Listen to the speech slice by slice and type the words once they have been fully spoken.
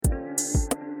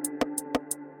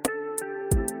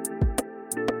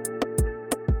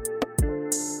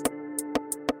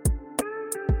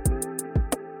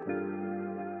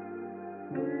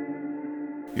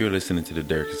You're listening to the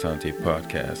Derek Asante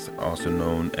podcast, also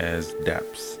known as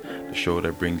DAPS, the show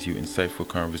that brings you insightful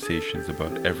conversations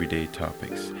about everyday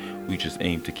topics. We just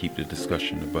aim to keep the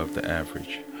discussion above the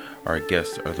average. Our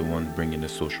guests are the ones bringing the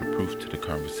social proof to the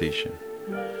conversation.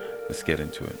 Let's get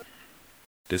into it.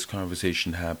 This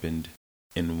conversation happened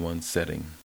in one setting,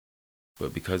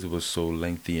 but because it was so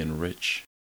lengthy and rich,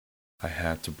 I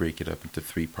had to break it up into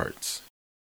 3 parts.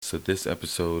 So this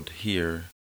episode here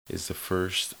is the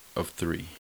first of 3.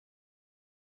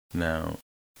 Now,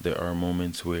 there are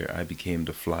moments where I became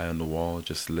the fly on the wall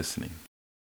just listening,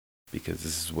 because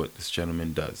this is what this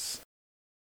gentleman does.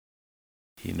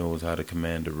 He knows how to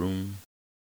command a room.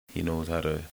 He knows how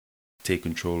to take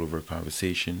control over a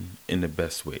conversation in the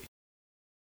best way.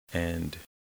 And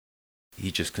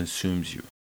he just consumes you,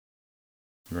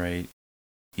 right?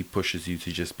 He pushes you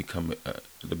to just become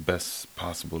the best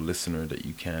possible listener that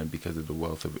you can because of the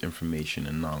wealth of information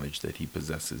and knowledge that he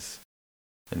possesses.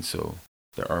 And so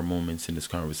there are moments in this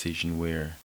conversation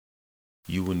where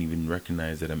you wouldn't even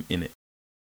recognize that I'm in it.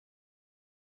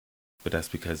 But that's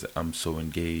because I'm so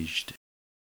engaged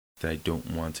that I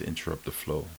don't want to interrupt the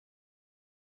flow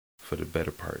for the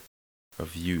better part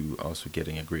of you also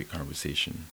getting a great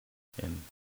conversation and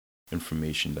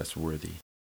information that's worthy.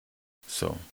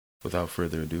 So, without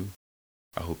further ado,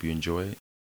 I hope you enjoy it,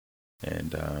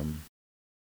 and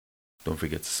don't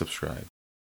forget to subscribe.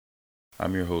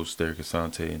 I'm your host, Derek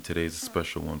Asante, and today's a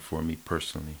special one for me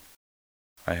personally.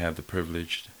 I have the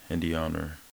privilege and the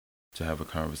honor to have a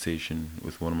conversation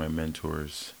with one of my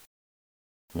mentors,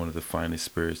 one of the finest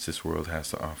spirits this world has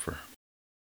to offer.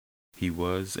 He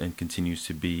was and continues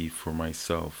to be for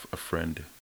myself a friend,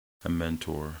 a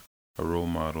mentor, a role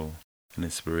model, an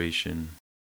inspiration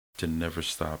to never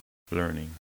stop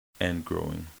learning and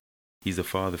growing. He's a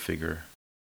father figure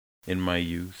in my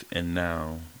youth and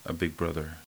now a big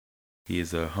brother. He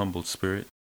is a humble spirit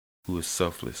who is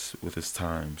selfless with his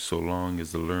time so long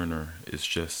as the learner is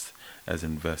just as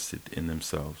invested in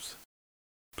themselves.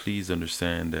 Please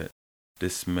understand that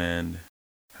this man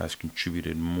has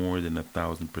contributed more than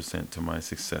 1,000% to my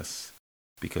success,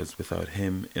 because without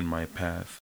him in my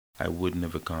path, I wouldn't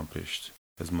have accomplished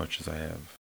as much as I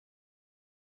have.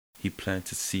 He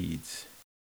planted seeds,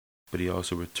 but he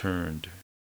also returned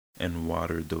and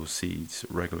watered those seeds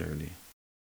regularly.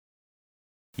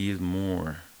 He is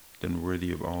more than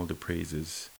worthy of all the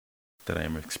praises that I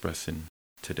am expressing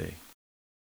today.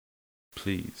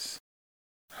 Please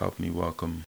help me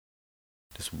welcome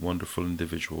this wonderful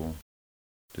individual,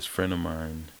 this friend of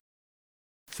mine.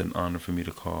 It's an honor for me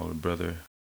to call a brother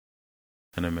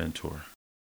and a mentor,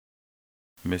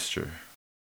 Mr.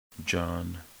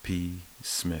 John P.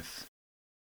 Smith.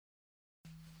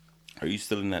 Are you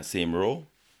still in that same role?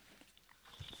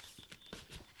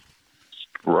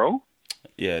 Row?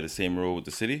 Yeah, the same role with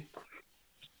the city?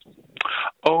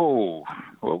 Oh,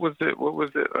 what was it?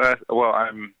 Well,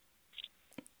 I'm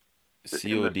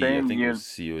COD, I think it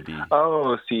was COD.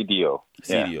 Oh, CDO.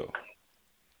 CDO.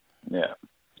 Yeah.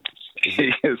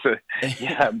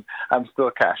 Yeah, I'm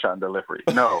still cash on delivery.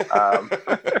 No.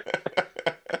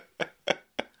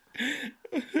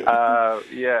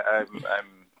 Yeah,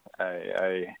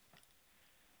 I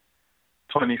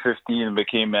 2015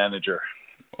 became manager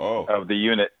of the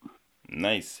unit.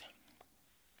 Nice.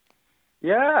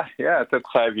 Yeah, it took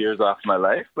 5 years off my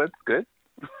life, but it's good.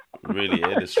 Really,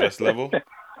 the stress level?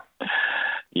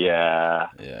 Yeah.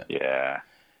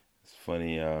 It's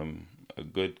funny, a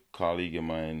good colleague of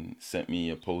mine sent me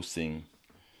a posting,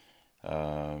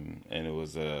 and it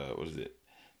was,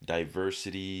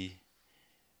 diversity,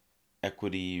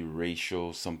 equity,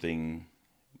 racial, something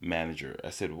manager.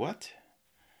 I said, what?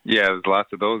 Yeah, there's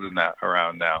lots of those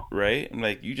around now. Right? I'm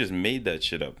like, you just made that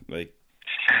shit up. Like,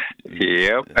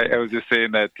 yep. I was just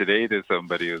saying that today to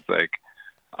somebody who's like,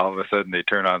 all of a sudden they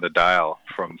turn on the dial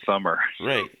from summer.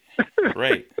 Right.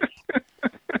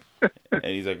 And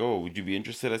he's like, oh, would you be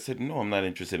interested? I said, no, I'm not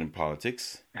interested in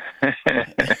politics. I'm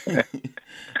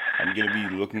going to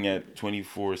be looking at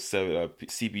 24/7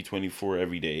 CP24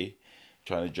 every day,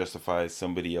 trying to justify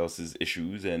somebody else's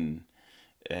issues. And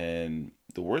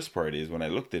the worst part is when I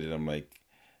looked at it, I'm like,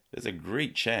 there's a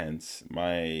great chance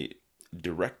my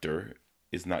director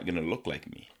is not going to look like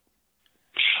me.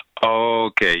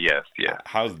 Okay, yes.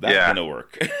 How's that going to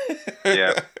work?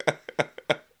 Yeah.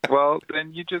 Well,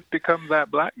 then you just become that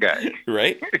black guy.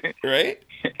 Right?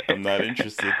 I'm not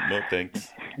interested. No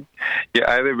thanks. You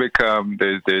either become,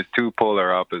 there's 2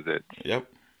 polar opposites. Yep.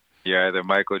 You're either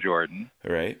Michael Jordan.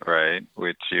 Right.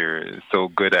 Which you're so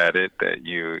good at it that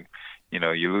you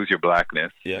you lose your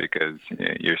blackness because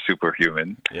you're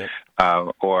superhuman. Yeah.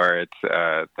 Or it's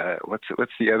what's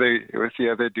the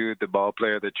other dude, the ball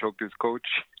player that choked his coach?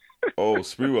 Oh,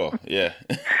 Sprewell. Yeah.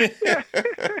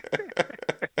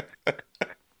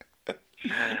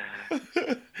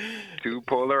 Two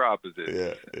polar opposites.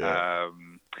 Yeah. Yeah.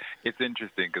 It's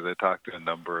interesting because I talked to a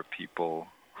number of people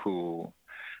who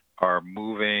are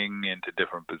moving into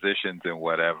different positions and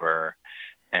whatever,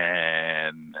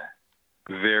 and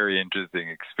very interesting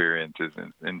experiences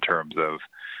in terms of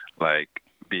like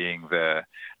being it's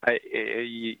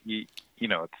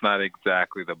not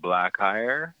exactly the black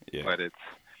hire, but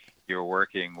you're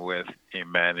working with a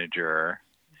manager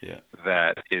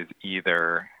that is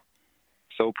either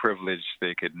so privileged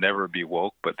they could never be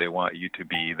woke, but they want you to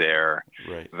be their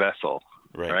vessel,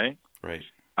 right?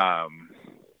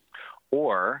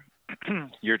 Or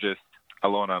you're just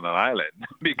alone on an island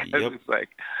because it's like,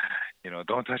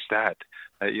 don't touch that.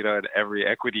 And every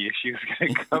equity issue is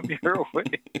going to come your way.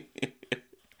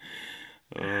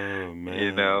 Oh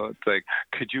man! It's like,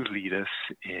 could you lead us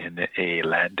in a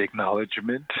land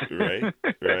acknowledgement? Right.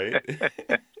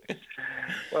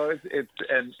 Well, it's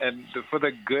for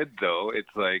the good though.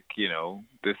 It's like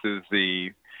this is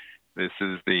the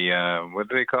what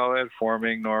do they call it?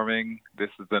 Norming.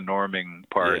 This is the norming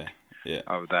part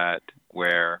of that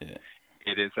where.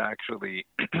 It is actually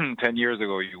 10 years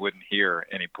ago, you wouldn't hear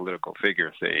any political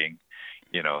figure saying,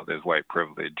 there's white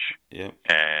privilege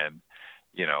and,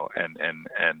 and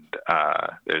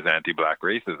there's anti-black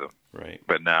racism. Right.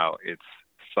 But now it's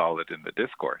solid in the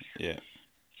discourse. Yeah.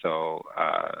 So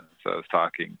I was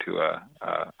talking to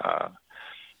a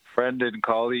friend and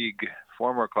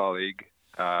former colleague,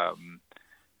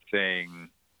 saying,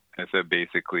 I said,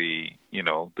 basically,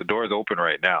 the door's open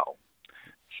right now.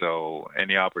 So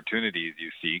any opportunities you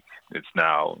seek, it's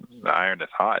now, the iron is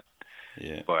hot.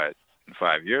 Yeah. But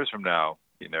 5 years from now,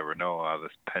 you never know how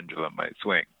this pendulum might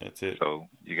swing. That's it. So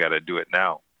you got to do it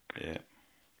now. Yeah.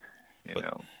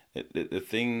 The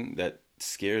thing that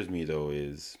scares me, though,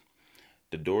 is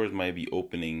the doors might be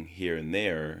opening here and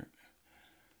there.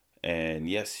 And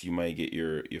yes, you might get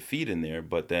your feet in there,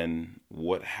 but then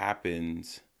what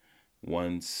happens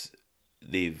once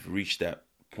they've reached that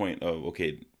point of,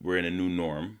 okay, we're in a new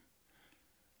norm,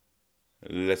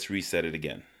 let's reset it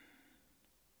again?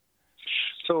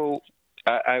 So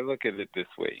I look at it this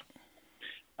way,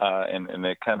 and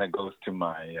it kind of goes to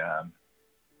my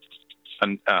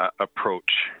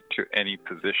approach to any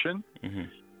position. Mm-hmm.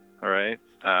 All right,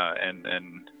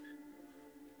 and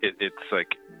it's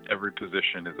like every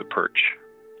position is a perch.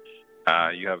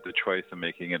 You have the choice of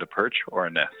making it a perch or a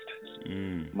nest.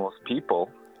 Most people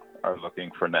are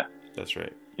looking for nests. That's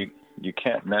right. You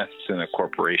can't nest in a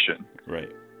corporation,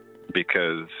 right?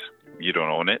 Because you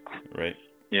don't own it, right?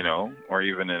 Or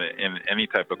even in any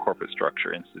type of corporate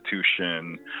structure,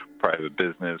 institution, private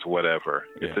business, whatever.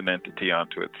 It's an entity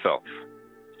unto itself.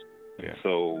 Yeah.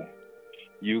 So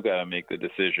you got to make the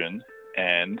decision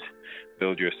and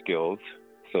build your skills.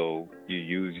 So you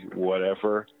use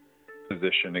whatever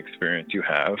position experience you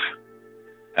have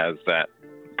as that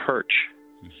perch,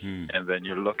 and then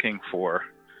you're looking for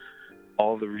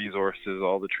all the resources,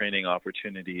 all the training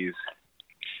opportunities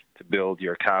to build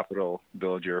your capital,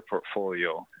 build your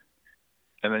portfolio,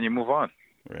 and then you move on.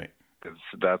 Right. Because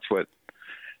that's what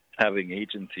having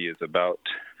agency is about.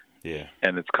 Yeah.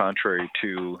 And it's contrary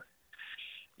to,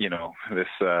 this,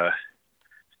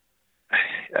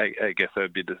 I guess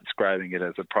I'd be describing it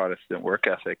as a Protestant work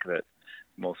ethic that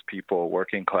most people,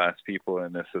 working class people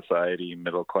in this society,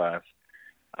 middle class,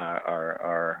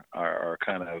 are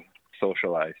kind of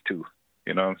socialized to.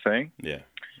 You know what I'm saying? Yeah.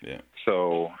 Yeah.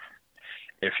 So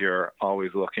if you're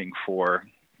always looking for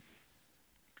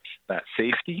that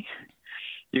safety,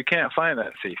 you can't find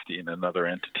that safety in another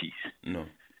entity. No.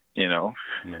 No.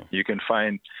 You can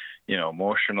find,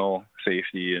 emotional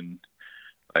safety in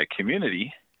like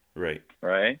community. Right.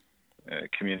 Right.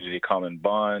 Community common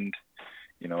bond.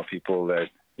 People that,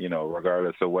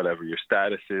 regardless of whatever your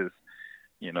status is,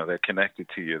 they're connected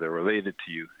to you. They're related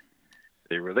to you.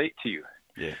 They relate to you.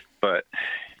 Yeah. But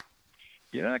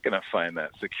you're not going to find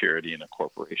that security in a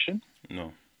corporation.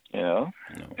 No. No.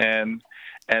 And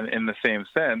in the same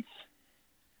sense,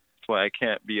 that's why I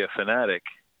can't be a fanatic.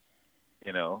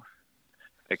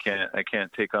 I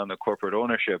can't take on the corporate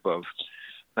ownership of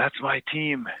that's my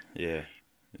team. Yeah.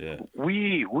 Yeah.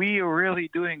 We are really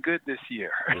doing good this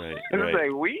year. Right. It's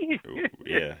like we.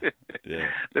 Yeah. Yeah.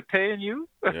 They're paying you.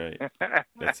 Right.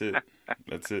 That's it.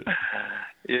 I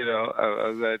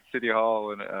was at City Hall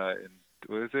when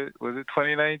was it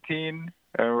 2019?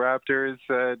 Raptors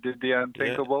did the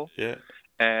unthinkable. Yeah.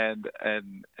 And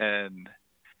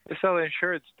They're selling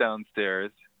shirts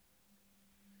downstairs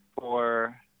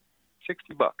for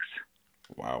 $60.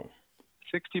 Wow.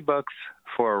 $60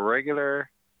 for a regular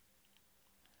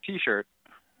T-shirt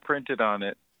printed on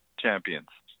it, Champions,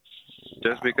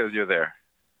 just because you're there,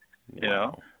 you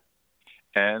know.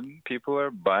 And people are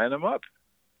buying them up,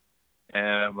 and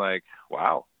I'm like,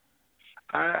 wow.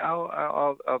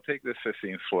 I'll take this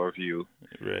 15th floor view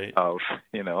of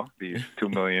these 2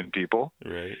 million people,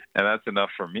 right? And that's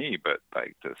enough for me. But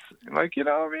like this, like you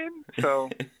know what I mean. So,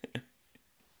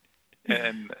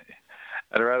 and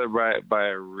I'd rather buy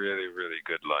a really really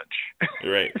good lunch.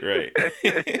 Right.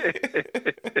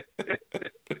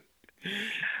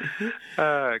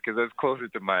 Because that's closer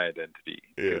to my identity.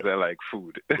 Because I like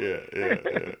food. Yeah.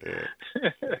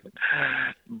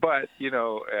 But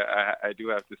I do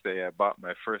have to say, I bought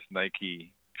my first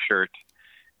Nike shirt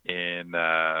in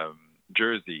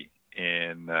Jersey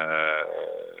in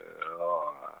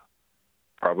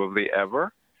probably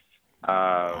ever.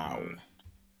 And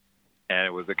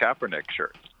it was a Kaepernick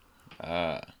shirt.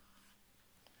 And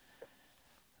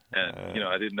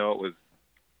I didn't know it was.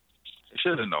 I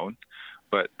should have known.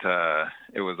 But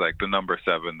it was like the number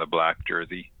 7, the black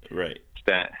jersey. Right.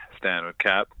 Stand with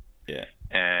Cap. Yeah.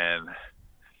 And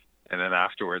then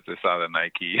afterwards I saw the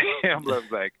Nike. I was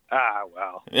like,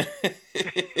 well.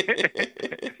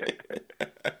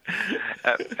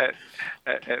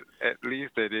 At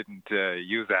least I didn't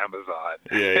use Amazon.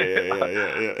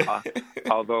 Yeah.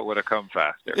 Although it would have come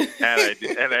faster.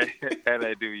 And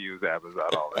I do use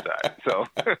Amazon all the time. So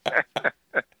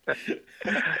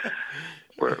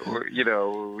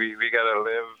we got to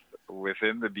live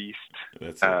within the beast.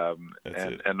 That's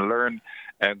it. And learn,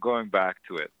 and going back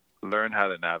to it, learn how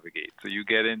to navigate. So you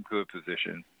get into a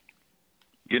position.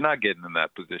 You're not getting in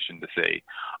that position to say,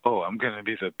 "Oh, I'm going to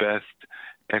be the best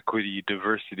equity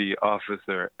diversity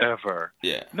officer ever."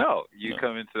 Yeah. No, you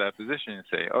come into that position and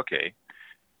say, "Okay,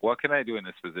 what can I do in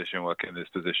this position? What can this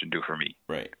position do for me?"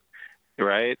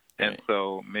 Right. And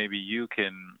so maybe you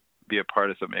can be a part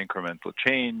of some incremental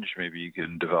change. Maybe you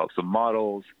can develop some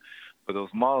models. But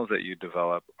those models that you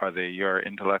develop, are they your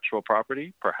intellectual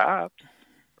property? Perhaps.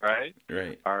 Right?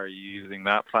 Are you using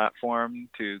that platform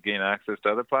to gain access to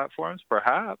other platforms?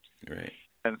 Perhaps. Right.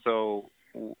 And so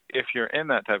if you're in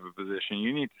that type of position,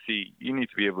 you need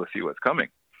to be able to see what's coming.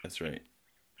 That's right.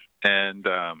 And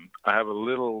I have a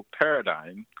little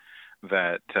paradigm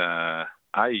that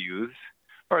I use,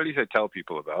 or at least I tell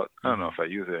people about. I don't know if I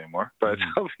use it anymore, but I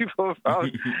tell people about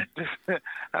just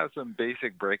have some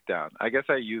basic breakdown. I guess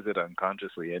I use it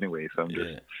unconsciously anyway, so I'm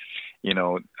just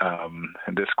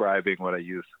describing what I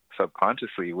use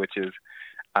subconsciously, which is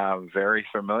very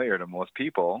familiar to most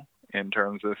people in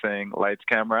terms of saying lights,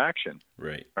 camera, action.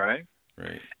 Right.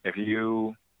 If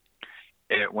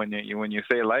when you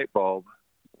say light bulb,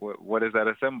 what is that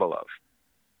a symbol of?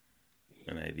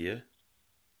 An idea.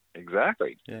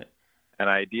 Exactly. Yeah. An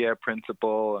idea,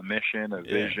 principle, a mission, a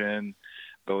vision.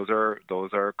 Those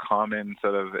are common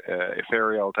sort of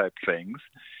ethereal type things.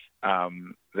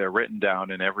 They're written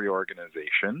down in every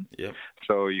organization,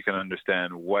 so you can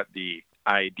understand what the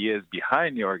ideas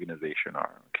behind the organization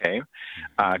are. Okay,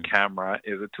 camera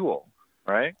is a tool,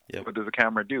 right? What does a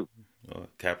camera do? Well,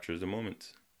 it captures the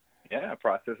moment. Yeah,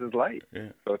 processes light.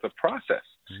 Yeah. So it's a process.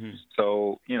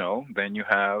 So then you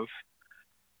have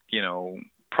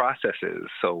processes.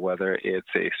 So whether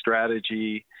it's a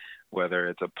strategy, whether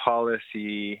it's a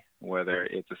policy, whether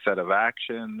it's a set of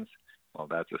actions, well,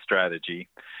 that's a strategy.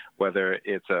 Whether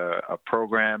it's a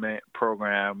program,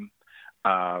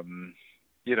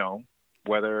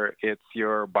 whether it's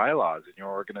your bylaws in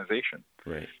your organization,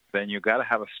 then you got to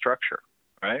have a structure,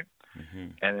 right?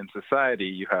 And in society,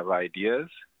 you have ideas,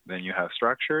 then you have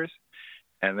structures,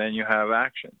 and then you have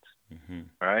actions,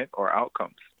 right? Or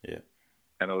outcomes. Yeah.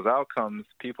 And those outcomes,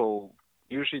 people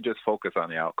usually just focus on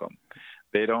the outcome.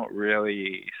 They don't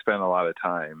really spend a lot of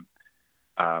time.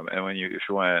 And if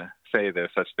you want to say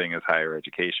there's such thing as higher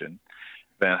education,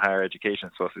 then higher education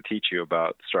is supposed to teach you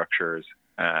about structures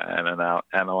and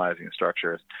analyzing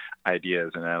structures,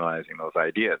 ideas, and analyzing those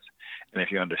ideas. And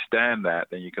if you understand that,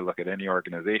 then you can look at any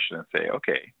organization and say,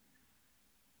 okay,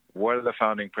 what are the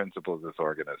founding principles of this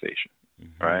organization,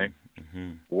 right?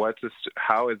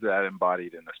 How is that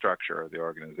embodied in the structure of the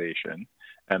organization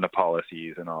and the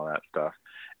policies and all that stuff?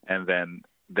 And then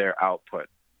their output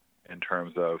in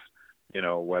terms of,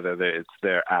 whether it's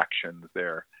their actions,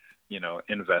 their,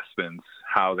 investments,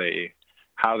 how they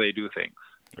do things,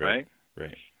 right?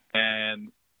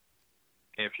 And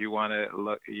if you want to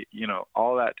look,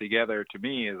 all that together to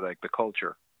me is like the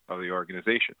culture of the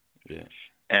organization. Yeah.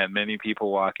 And many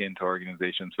people walk into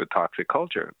organizations with toxic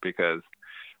culture because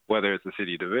whether it's a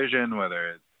city division,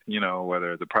 whether it's,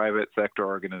 whether it's a private sector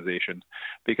organization,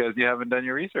 because you haven't done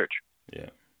your research. Yeah.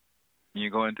 You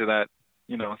go into that,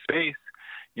 space,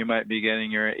 you might be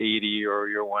getting your 80 or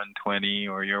your 120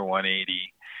 or your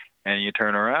 180, and you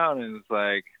turn around and it's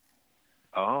like,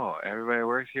 oh, everybody who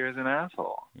works here is an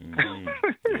asshole.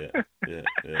 Mm-hmm.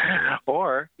 Yeah.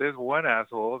 Or there's one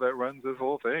asshole that runs this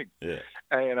whole thing. Yeah.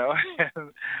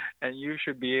 And you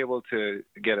should be able to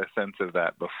get a sense of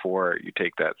that before you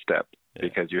take that step,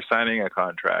 because you're signing a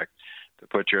contract to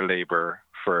put your labor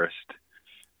first,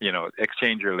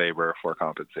 exchange your labor for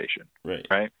compensation.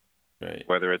 Right.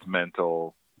 Whether it's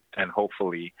mental, and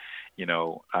hopefully,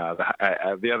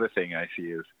 the other thing I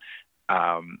see is,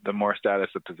 the more status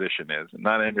a position is,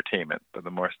 not entertainment, but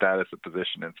the more status a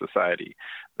position in society,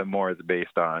 the more it's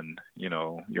based on,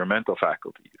 your mental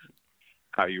faculties,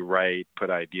 how you write, put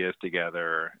ideas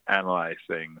together, analyze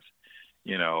things.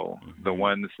 The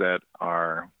ones that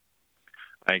are,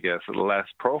 I guess, less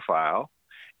profile,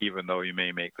 even though you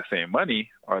may make the same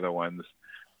money, are the ones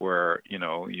where,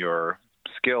 you're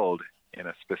skilled in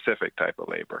a specific type of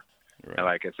labor. Right. And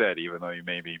like I said, even though you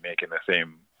may be making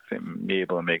be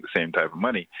able to make the same type of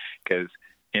money, because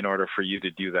in order for you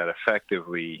to do that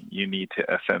effectively, you need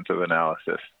a sense of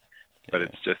analysis, but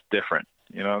it's just different.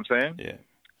 You know what I'm saying? Yeah.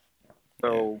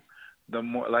 So the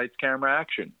more lights, camera,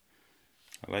 action.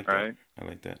 I like that. Right? I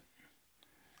like that.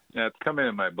 Yeah, it's coming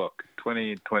in my book,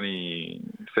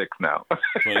 2026 now.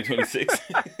 2026.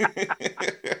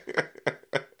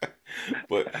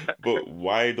 But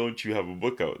why don't you have a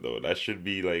book out though? That should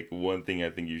be like one thing I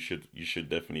think you should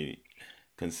definitely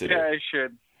consider. Yeah, I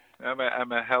should.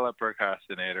 I'm a hella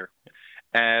procrastinator,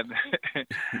 and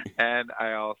and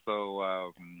I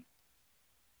also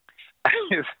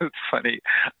it's funny.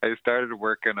 I started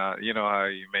working on how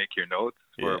you make your notes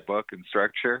for a book and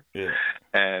structure. Yeah.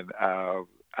 And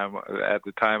I'm at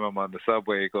the time I'm on the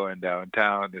subway going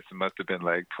downtown. This must have been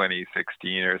like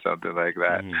 2016 or something like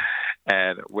that. Mm-hmm.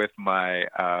 And with my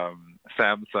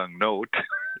Samsung Note.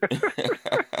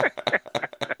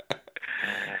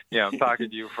 Yeah, I'm talking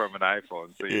to you from an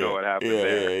iPhone, so you know what happened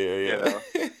there.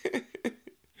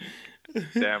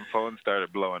 Damn phone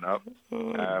started blowing up.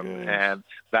 And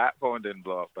that phone didn't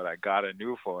blow up, but I got a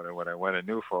new phone, and when I went a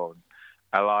new phone,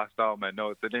 I lost all my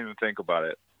notes. I didn't even think about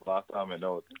it. Lost all my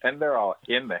notes. And they're all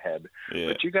in the head. Yeah.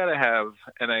 But you got to have,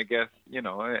 and I guess,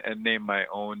 and name my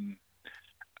own,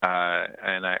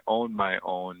 and I own my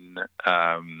own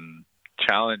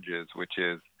challenges, which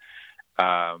is,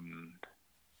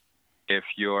 if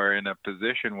you're in a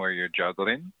position where you're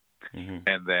juggling,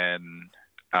 and then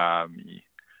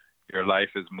your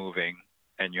life is moving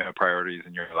and you have priorities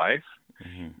in your life,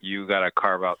 you got to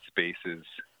carve out spaces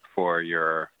for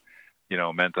your,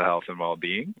 mental health and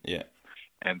well-being. Yeah.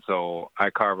 And so I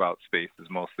carve out spaces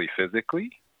mostly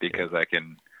physically because I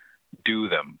can do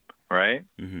them, right?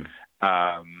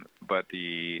 But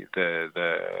the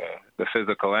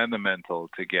physical and the mental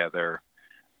together,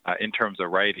 in terms of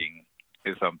writing,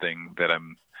 is something that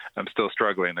I'm still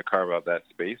struggling to carve out that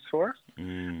space for,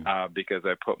 because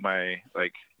I put my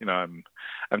I'm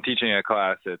teaching a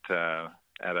class at a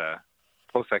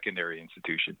post-secondary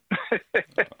institution,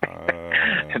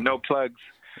 and no plugs,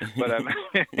 but I'm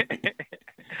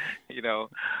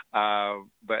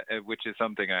but which is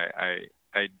something I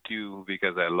do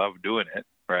because I love doing it,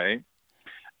 right?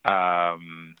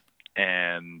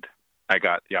 And I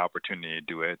got the opportunity to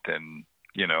do it, and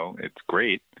it's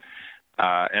great.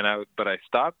 But I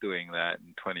stopped doing that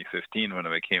in 2015 when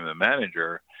I became the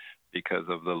manager because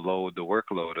of the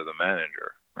workload of the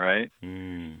manager, right?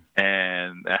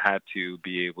 And I had to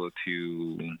be able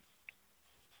to,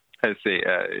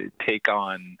 take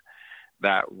on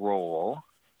that role.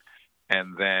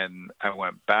 And then I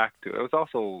went back to, it was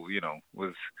also,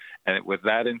 with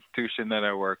that institution that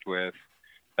I worked with,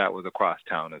 that was across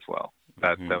town as well.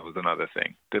 That was another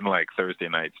thing. Didn't like Thursday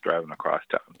nights driving across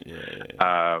town.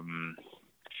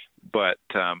 But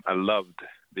I loved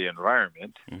the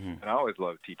environment, and I always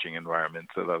loved teaching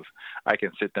environments. I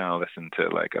can sit down and listen to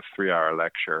like a 3-hour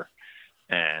lecture,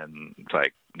 and it's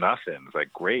like nothing. It's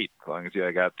like great, as long as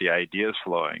I got the ideas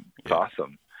flowing. It's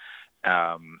awesome.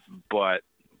 But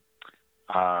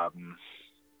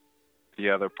the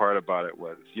other part about it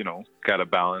was, got to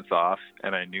balance off,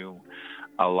 and I knew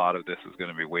a lot of this was going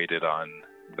to be weighted on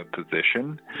the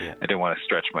position. I didn't want to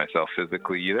stretch myself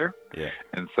physically either.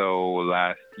 And so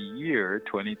last year,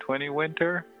 2020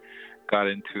 winter, got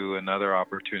into another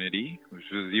opportunity, which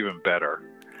was even better.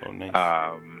 Oh, nice.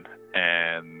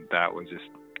 And that was just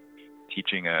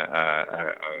teaching again,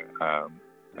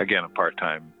 a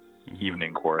part-time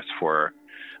evening course for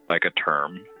like a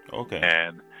term. Okay.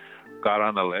 And got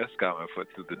on the list, got my foot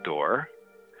through the door.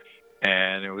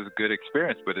 and it was a good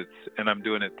experience. But I'm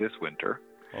doing it this winter.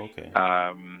 Okay.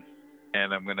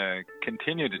 And I'm gonna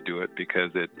continue to do it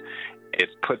because it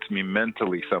puts me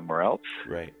mentally somewhere else.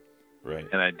 Right. Right.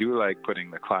 And I do like putting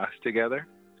the class together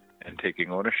and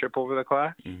taking ownership over the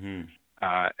class. Mm-hmm.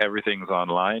 Everything's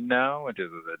online now, which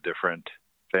is a different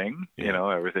thing. Yeah. You know,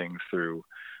 everything's through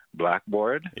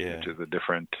Blackboard, Yeah. which is a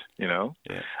different, you know.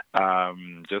 Yeah.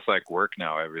 Just like work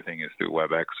now, everything is through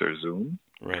WebEx or Zoom.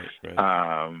 Right. Right.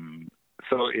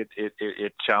 So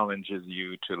it challenges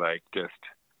you to like just,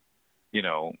 you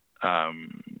know,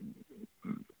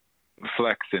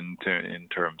 flex in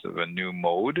terms of a new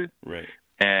mode. Right.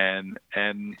 And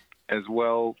as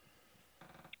well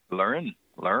learn.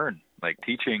 Like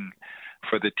teaching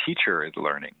for the teacher is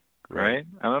learning, right?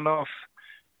 I don't know if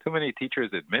too many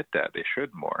teachers admit that. They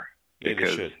should more. Yeah,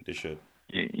 they should.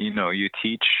 You know, you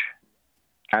teach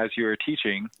as you're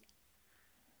teaching.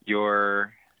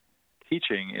 Your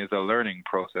teaching is a learning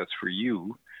process for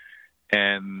you,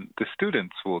 and the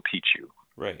students will teach you.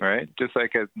 Right? Just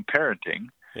like as in parenting.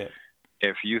 Yeah.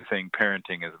 If you think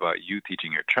parenting is about you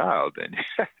teaching your child, then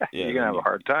you're going to have a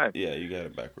hard time. Yeah, you got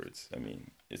it backwards. I mean,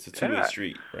 it's a two-way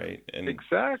street, right? And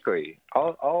exactly.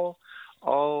 All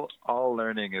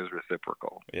learning is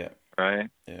reciprocal. Yeah.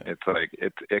 Right? Yeah. It's like,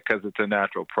 because it's a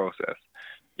natural process,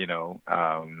 you know.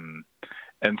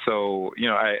 And so, you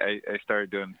know, I started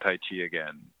doing Tai Chi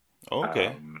again.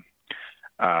 Okay.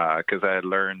 Because I had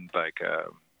learned like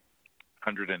a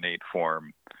 108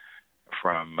 form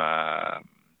from...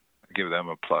 give them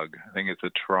a plug. I think it's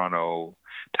a Toronto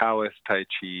Taoist Tai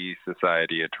Chi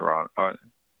Society of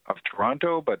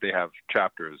Toronto, but they have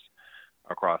chapters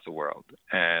across the world.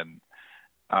 And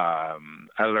I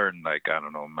learned like, I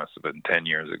don't know, must have been 10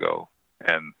 years ago.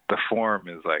 And the form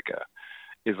is like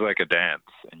a dance,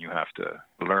 and you have to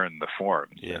learn the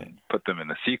forms and put them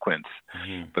in a sequence.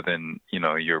 Mm-hmm. But then, you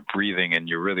know, you're breathing and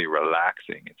you're really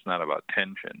relaxing. It's not about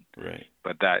tension. Right.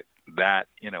 But that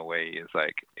in a way is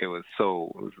like, it was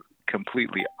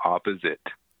completely opposite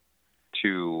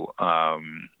to,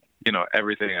 you know,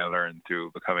 everything I learned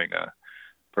through becoming a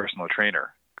personal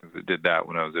trainer, because I did that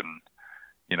when I was in,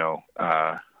 you know,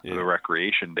 the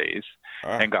recreation days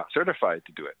and got certified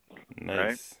to do it. Nice.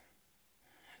 Right?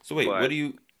 So wait, what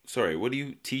are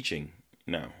you teaching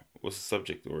now? What's the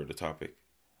subject or the topic?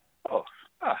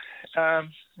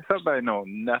 Something I know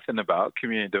nothing about,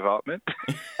 community development.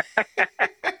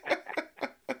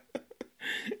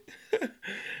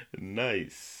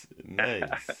 Nice.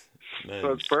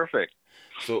 So it's perfect.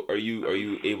 So are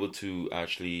you able to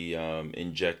actually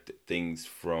inject things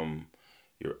from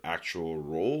your actual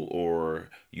role, or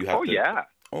you have to? Yeah.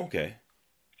 Okay.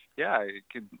 Yeah, it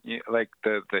could, like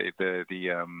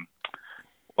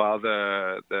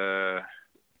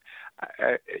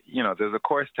you know, there's a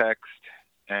course text,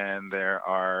 and there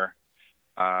are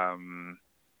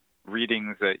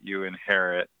readings that you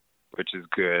inherit, which is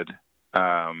good.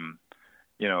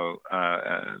 You know,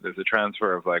 there's a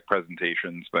transfer of like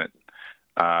presentations, but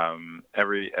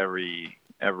every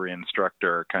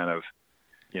instructor kind of,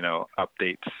 you know,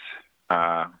 updates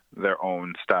their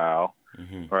own style,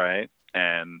 mm-hmm. right?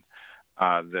 And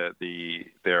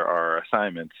there are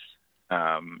assignments,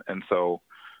 and so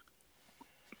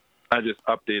I just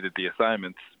updated the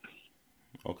assignments,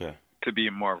 okay, to be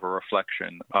more of a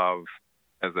reflection of,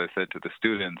 as I said to the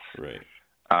students, right.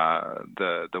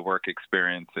 The work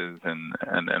experiences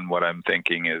and what I'm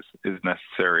thinking is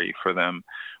necessary for them,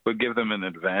 would give them an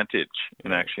advantage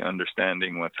in actually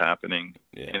understanding what's happening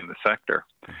in the sector.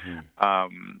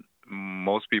 Mm-hmm.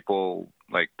 Most people,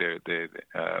 like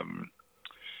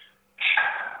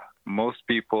most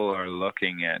people are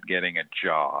looking at getting a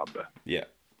job. Yeah.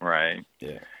 Right.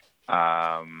 Yeah.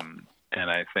 And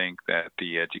I think that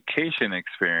the education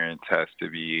experience has to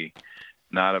be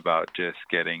not about just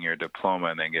getting your diploma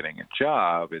and then getting a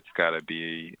job. It's got to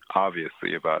be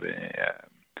obviously about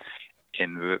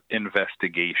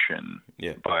investigation,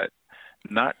 but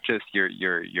not just your.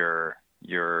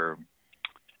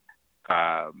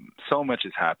 So much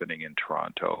is happening in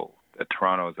Toronto.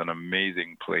 Toronto is an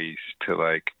amazing place to,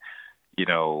 like, you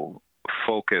know,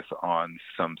 focus on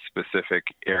some specific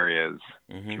areas,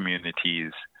 mm-hmm.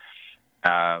 communities.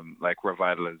 Like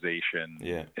revitalization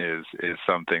is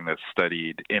something that's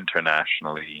studied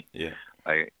internationally. Yeah.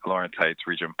 Like Lawrence Heights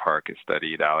Regent Park is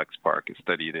studied, Alex Park is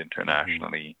studied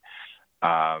internationally.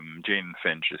 Mm-hmm. Jane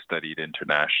Finch is studied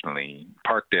internationally.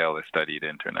 Parkdale is studied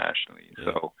internationally. Yeah.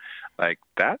 So, like,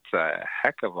 that's a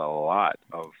heck of a lot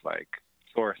of, like,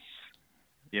 source,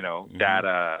 you know, mm-hmm.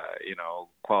 data, you know,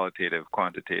 qualitative,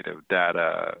 quantitative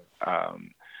data,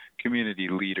 community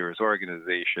leaders,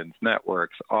 organizations,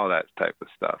 networks, all that type of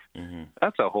stuff. Mm-hmm.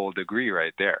 That's a whole degree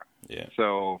right there. Yeah.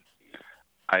 So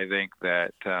I think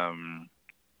that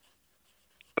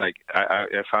like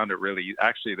I found it really,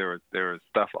 actually there was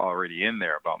stuff already in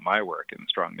there about my work in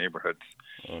Strong Neighborhoods.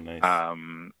 Oh, nice.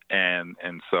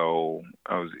 And so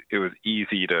it was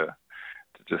easy to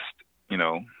just, you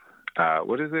know,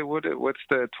 what is it? What's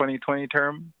the 2020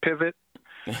 term? Pivot.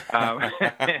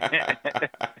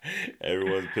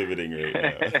 Everyone's pivoting right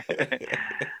now.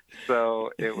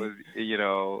 So it was, you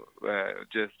know,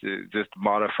 just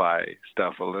modify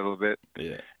stuff a little bit.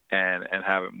 Yeah. And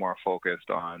have it more focused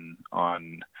on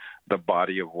the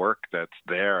body of work that's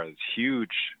there. Is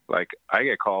huge. Like I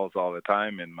get calls all the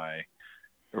time in my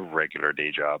regular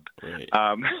day job, right.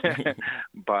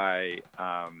 by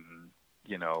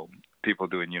you know, people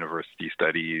doing university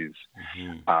studies,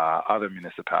 mm-hmm. Other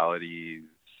municipalities,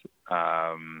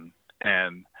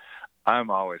 and I'm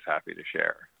always happy to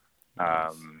share,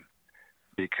 Nice.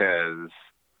 because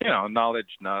you know,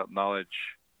 knowledge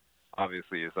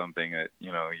obviously is something that,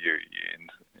 you know, you're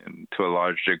to a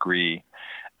large degree,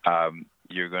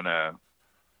 you're gonna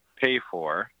pay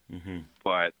for. Mm-hmm.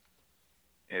 But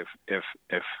if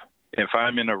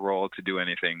I'm in a role to do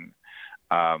anything,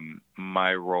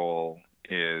 my role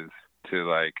is to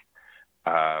like,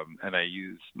 and I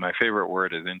use, my favorite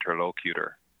word is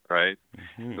interlocutor, right?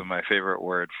 Mm-hmm. So my favorite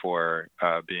word for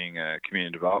being a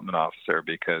community development officer,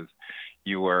 because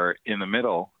you are in the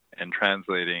middle and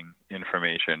translating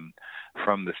information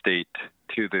from the state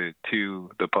to the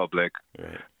public,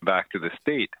 right. back to the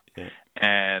state. Yeah.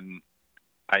 And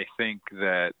I think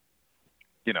that,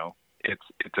 you know,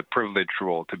 it's a privileged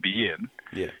role to be in.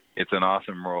 Yeah. It's an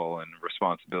awesome role and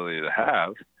responsibility to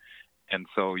have. And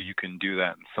so you can do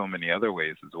that in so many other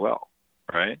ways as well,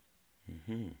 right?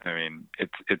 Mm-hmm. I mean,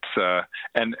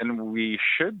 and we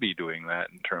should be doing that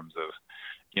in terms of,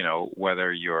 you know,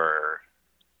 whether you're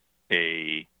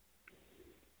you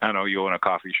own a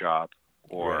coffee shop,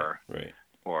 or right.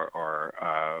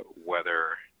 or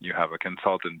whether you have a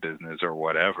consultant business or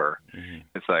whatever. Mm-hmm.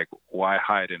 It's like, why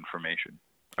hide information,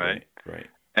 right? Right.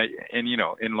 And you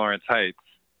know, in Lawrence Heights,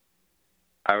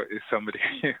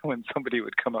 when somebody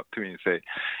would come up to me and say,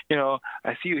 you know,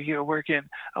 I see you here working,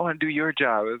 I want to do your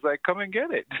job. It's like, come and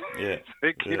get it. Yeah. It's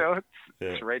like, you know,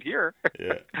 it's right here.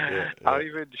 Yeah. I'll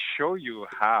even show you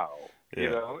how. Yeah. You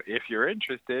know, if you're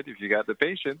interested, if you got the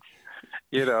patience,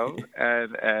 you know,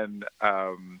 and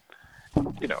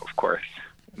you know, of course,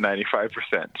 95%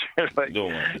 like,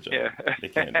 don't want the job. Yeah. They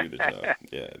can't do the job.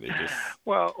 Yeah, they just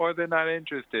or they're not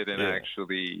interested in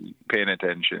actually paying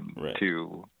attention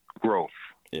to growth,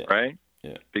 right?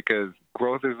 Yeah. Because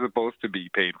growth is supposed to be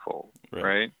painful,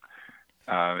 right?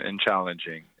 And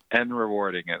challenging and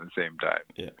rewarding at the same time.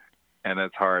 Yeah. And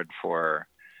it's hard for,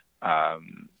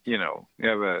 you know, you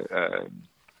have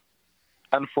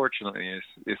unfortunately,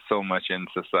 is so much in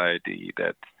society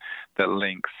that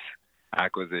links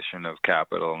acquisition of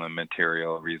capital and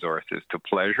material resources to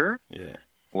pleasure. Yeah.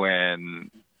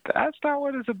 When that's not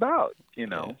what it's about. You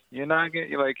know, you're not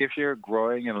getting, like, if you're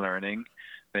growing and learning,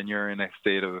 then you're in a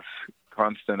state of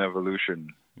constant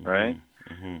evolution, right?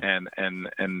 Mm-hmm.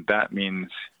 And that means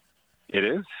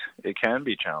it can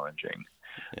be challenging.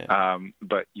 Yeah.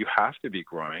 But you have to be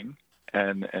growing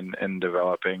and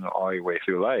developing all your way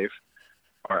through life,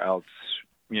 or else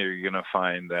you're going to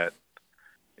find that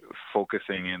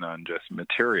focusing in on just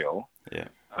material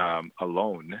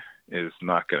alone is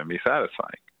not going to be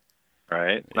satisfying,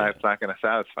 right? Yeah. It's not going to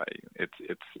satisfy you.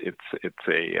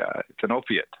 It's an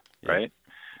opiate, right?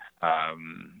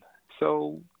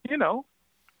 So, you know,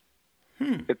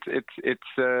 it's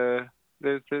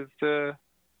there's a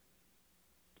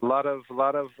lot of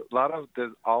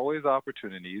there's always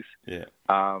opportunities. Yeah.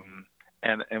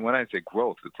 And when I say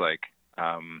growth, it's like,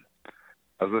 I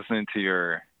was listening to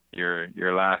your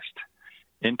last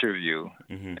interview,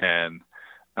 and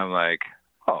I'm like,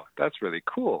 oh, that's really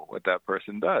cool what that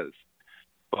person does,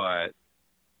 but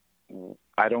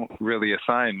I don't really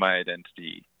assign my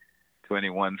identity to any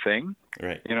one thing.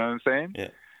 Right. You know what I'm saying? Yeah.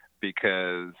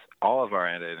 Because all of our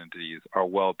identities are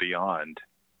well beyond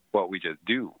what we just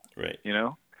do. Right. You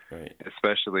know? Right.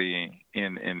 Especially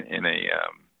in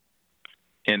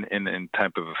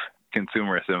type of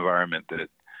consumerist environment that,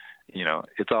 you know,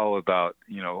 it's all about,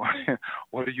 you know,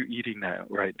 what are you eating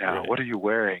right now? Right. What are you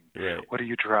wearing? Right. What are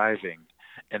you driving?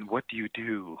 And what do you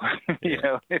do? You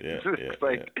know, it's just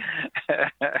like,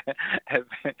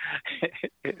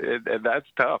 and that's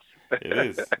tough.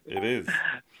 It is.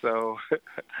 So,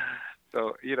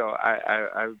 you know,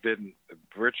 I've been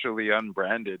virtually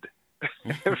unbranded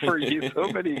for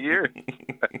so many years.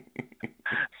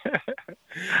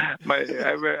 I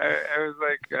was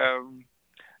like,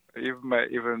 my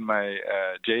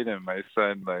Jaden, my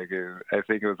son, like I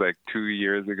think it was like 2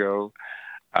 years ago.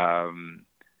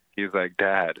 He's like,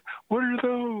 Dad, what are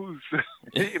those?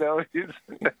 You know,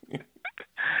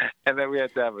 and then we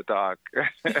had to have a talk.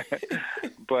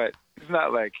 But it's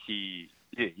not like he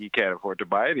can't afford to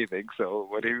buy anything, so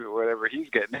whatever he's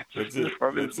getting is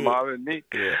from his mom and me.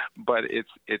 Yeah. But it's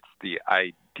the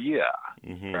idea,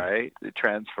 right? The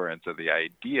transference of the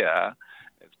idea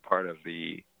is part of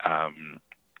the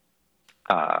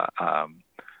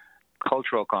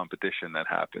cultural competition that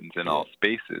happens in all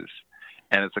spaces.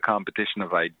 And it's a competition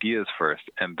of ideas first,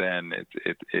 and then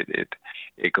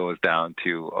it goes down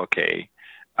to, okay,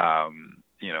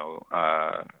 you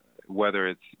know, whether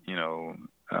it's, you know,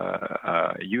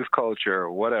 youth culture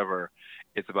or whatever,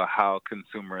 it's about how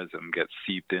consumerism gets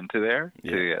seeped into there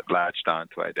to get latched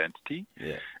onto identity.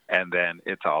 Yeah. And then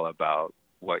it's all about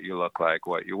what you look like,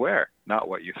 what you wear, not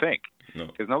what you think.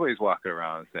 Because nobody's walking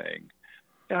around saying,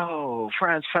 "Yo,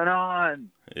 Frantz Fanon."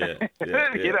 Yeah.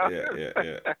 You know?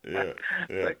 Yeah.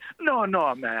 Like, no,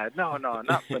 I'm mad. No, not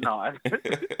Fanon.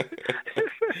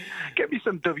 Get me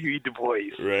some W.E. Du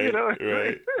Bois. Right, you know?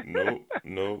 Right.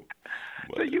 No.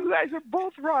 So you guys are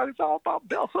both wrong. It's all about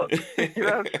bell hooks. You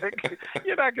know, like,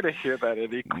 you're not going to hear that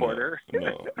any corner.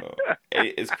 No.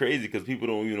 It's crazy because people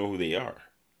don't even know who they are.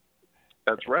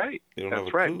 That's right. They don't That's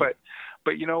have a right. clue.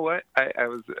 But you know what? I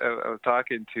was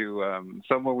talking to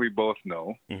someone we both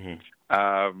know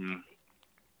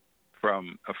for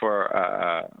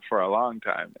a long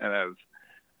time, and I was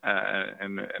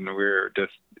and we were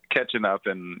just catching up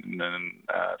and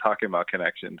talking about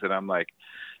connections, and I'm like,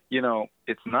 you know,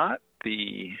 it's not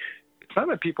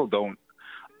that people don't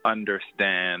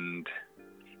understand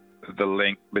the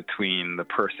link between the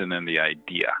person and the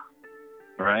idea,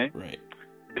 right? Right.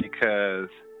 Because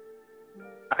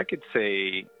I could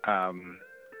say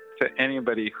to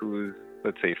anybody who's,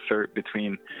 let's say,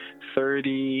 between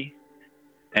 30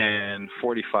 and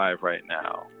 45 right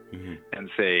now, and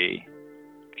say,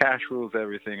 cash rules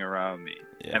everything around me.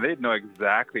 Yeah. And they'd know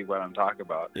exactly what I'm talking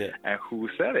about and who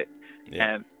said it.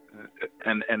 Yeah.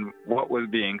 And what was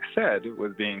being said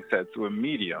through a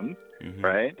medium,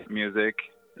 right? Music,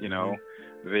 you know,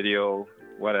 video,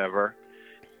 whatever.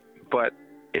 But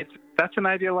that's an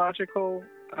ideological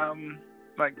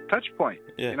like touch point.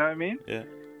 Yeah. You know what I mean? Yeah.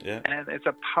 And it's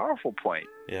a powerful point.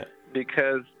 Yeah.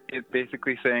 Because it's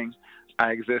basically saying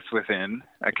I exist within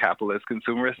a capitalist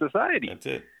consumerist society. That's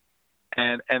it.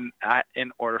 And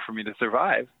in order for me to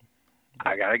survive,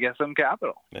 I gotta get some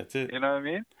capital. That's it. You know what I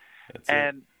mean? That's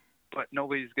it. But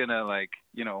nobody's gonna, like,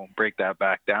 you know, break that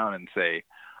back down and say,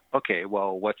 okay,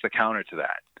 well, what's the counter to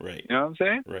that? Right. You know what I'm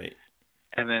saying? Right.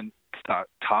 And then start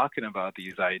talking about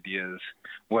these ideas,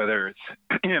 whether it's,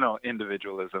 you know,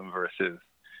 individualism versus,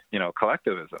 you know,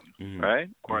 collectivism, right?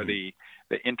 Or the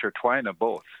intertwine of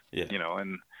both. Yeah. You know,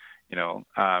 and you know,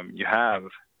 you have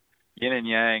yin and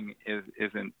yang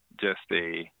isn't just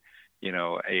a, you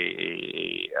know,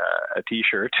 a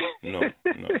T-shirt. No.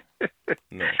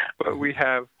 But we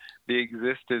have the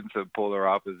existence of polar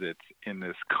opposites in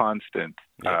this constant,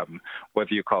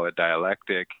 whether you call it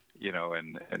dialectic, you know,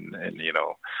 and you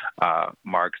know,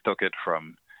 Marx took it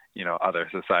from, you know, other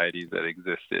societies that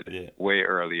existed way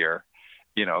earlier,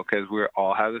 you know, because we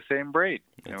all have the same brain,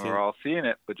 and we're all seeing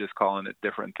it, but just calling it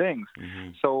different things.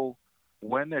 So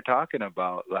when they're talking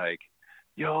about, like,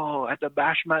 yo, at the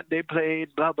Bashment they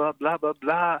played blah blah blah blah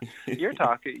blah,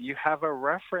 you have a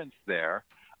reference there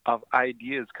of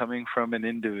ideas coming from an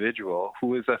individual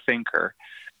who is a thinker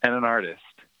and an artist,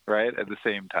 right, at the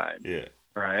same time. Yeah.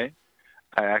 Right?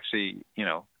 I actually, you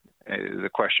know, the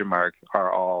question mark,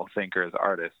 are all thinkers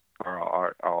artists, or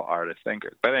are all artists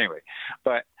thinkers? But anyway,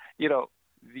 you know,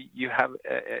 you have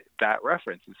that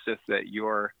reference. It's just that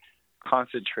you're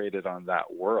concentrated on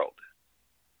that world.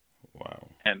 Wow.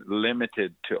 And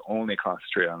limited to only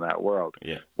concentrate on that world.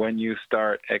 Yeah. When you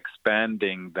start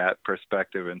expanding that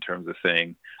perspective in terms of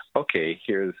saying, okay,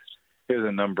 here's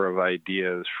a number of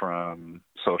ideas from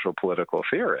social political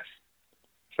theorists.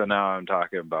 So now I'm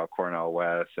talking about Cornel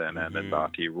West and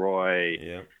Arundhati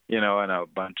Roy, you know, and a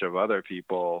bunch of other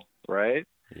people, right?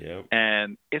 Yep.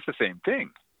 And it's the same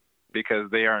thing, because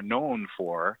they are known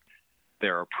for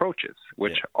their approaches,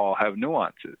 which all have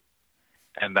nuances.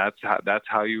 And that's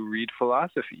how you read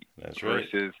philosophy. That's right.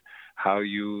 Versus how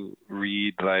you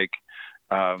read, like,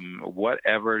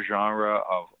 whatever genre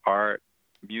of art,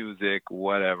 music,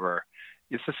 whatever.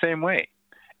 It's the same way.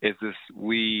 It's this,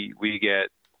 we get,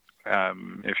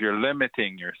 if you're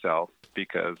limiting yourself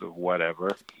because of whatever,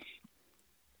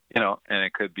 you know, and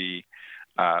it could be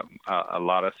a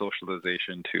lot of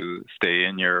socialization to stay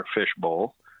in your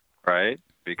fishbowl, right?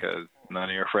 Because None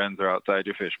of your friends are outside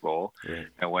your fishbowl. Right.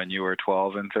 And when you were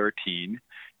 12 and 13,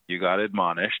 you got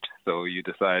admonished. So you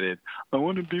decided, I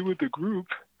want to be with the group.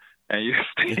 And you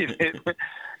stayed in,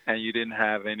 and you didn't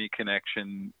have any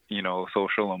connection,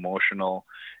 social, emotional,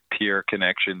 peer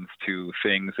connections to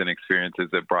things and experiences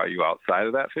that brought you outside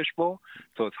of that fishbowl.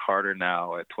 So it's harder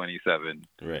now at 27,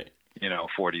 right?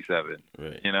 47,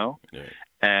 right?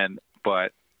 Right.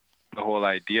 But the whole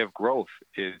idea of growth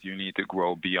is you need to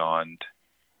grow beyond,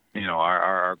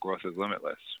 our growth is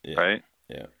limitless, right?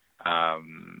 Yeah.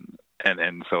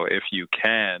 And so if you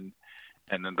can,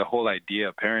 and then the whole idea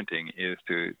of parenting is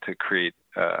to create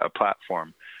a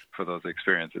platform for those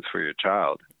experiences for your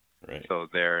child. Right. So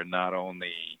they're not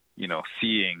only,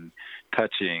 seeing,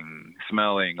 touching,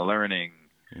 smelling, learning,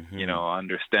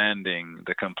 understanding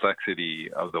the complexity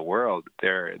of the world.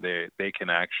 They can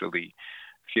actually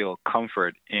feel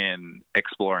comfort in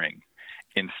exploring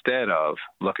instead of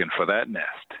looking for that nest.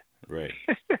 Right.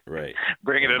 Right.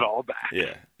 Bringing it all back.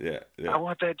 Yeah. I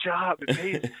want that job. It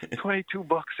pays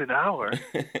 $22 an hour.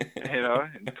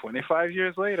 And 25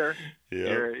 years later, the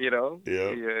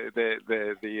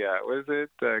what is it?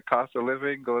 The cost of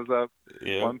living goes up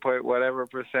 1 point whatever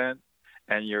percent,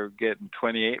 and you're getting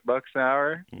 $28 an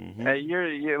hour, and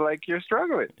you're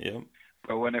struggling. Yep.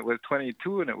 But when it was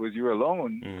 22 and it was you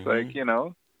alone, it's like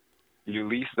you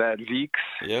leased that Veeks,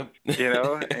 yep.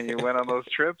 And you went on those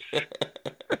trips.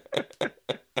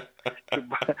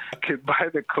 could buy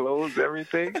the clothes,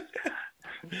 everything,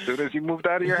 as soon as you moved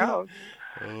out of your house.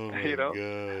 Oh my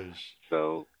gosh.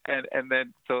 So like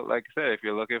I said, if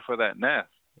you're looking for that nest,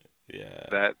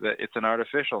 that it's an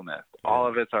artificial nest. All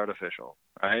of it's artificial,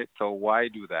 right? So why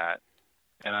do that?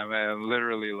 And I'm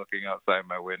literally looking outside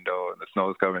my window, and the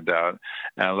snow's coming down,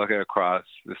 and I'm looking across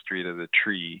the street at the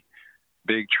tree,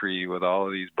 big tree with all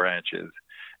of these branches,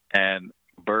 and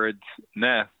birds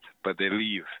nest, but they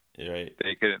leave. Right.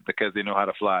 Because they know how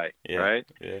to fly, right?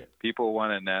 Yeah. People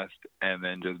want to nest and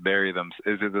then just bury them.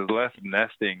 There's less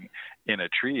nesting in a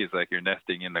tree. It's like you're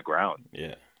nesting in the ground.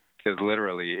 Yeah. Because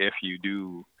literally, if you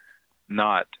do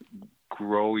not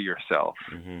grow yourself,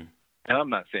 and I'm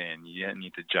not saying you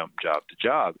need to jump job to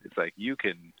job. It's like you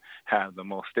can have the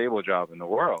most stable job in the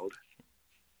world,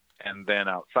 and then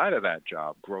outside of that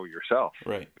job, grow yourself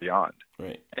beyond.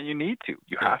 Right. And you need to.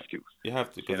 You have to. You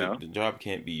have to, because the job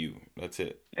can't be you. That's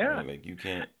it. Yeah. Right? Like, you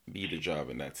can't be the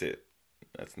job, and that's it.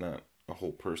 That's not a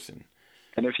whole person.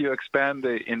 And if you expand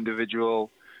the individual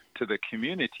to the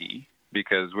community,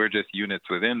 because we're just units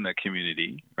within the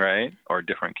community, right, or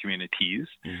different communities,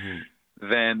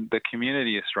 then the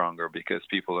community is stronger because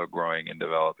people are growing and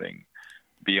developing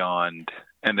beyond,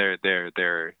 and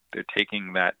they're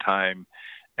taking that time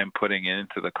and putting it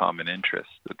into the common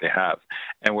interests that they have.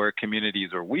 And where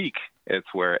communities are weak, it's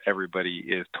where everybody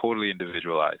is totally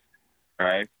individualized,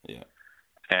 right? Yeah.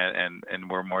 And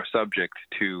we're more subject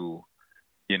to,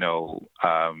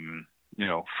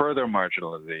 further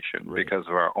marginalization because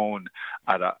of our own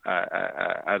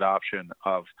adoption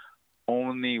of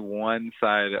only one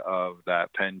side of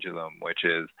that pendulum, which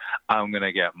is I'm going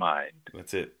to get mine.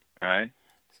 That's it. Right?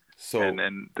 So,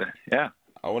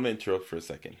 I want to interrupt for a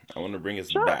second. I want to bring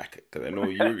us back, because I know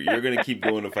you're going to keep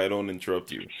going if I don't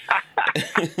interrupt you.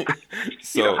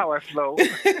 So, you know how I flow.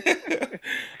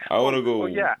 I want to go. Oh,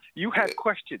 yeah. You had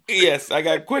questions. Yes, I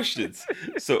got questions.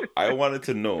 So I wanted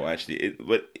to know, actually,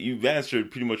 but you've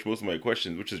answered pretty much most of my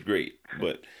questions, which is great.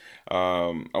 But I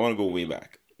want to go way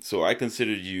back. So I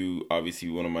considered you,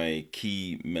 obviously, one of my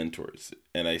key mentors,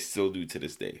 and I still do to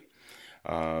this day.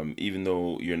 Even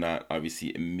though you're not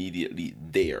obviously immediately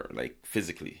there, like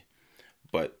physically,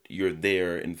 but you're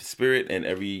there in spirit, and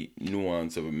every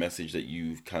nuance of a message that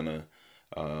you've kind of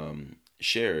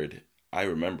shared, I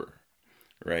remember,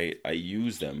 right? I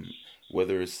use them,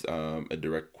 whether it's a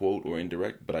direct quote or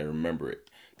indirect, but I remember it.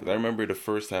 Because I remember the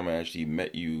first time I actually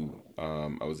met you,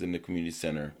 I was in the community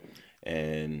center,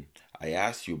 and I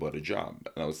asked you about a job,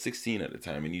 and I was 16 at the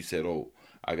time, and you said, "Oh,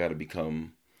 I got to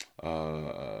become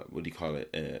what do you call it?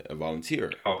 A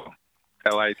volunteer." Oh,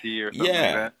 LIT or something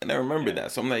like that. And I remember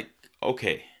that. So I'm like,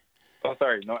 okay. Oh,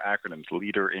 sorry, no acronyms.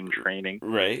 Leader in training.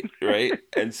 Right.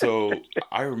 And so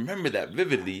I remember that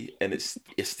vividly, and it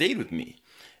stayed with me.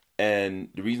 And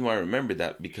the reason why I remember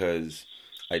that, because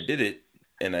I did it,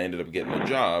 and I ended up getting a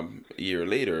job a year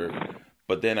later.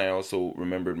 But then I also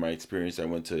remembered my experience. I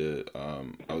went to,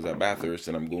 I was at Bathurst,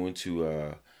 and I'm going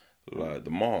to the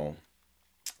mall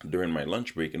during my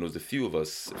lunch break, and there was a few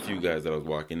guys that I was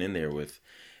walking in there with,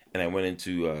 and I went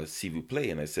into S'il vous plaît,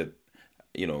 and I said,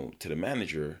 to the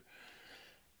manager,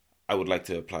 I would like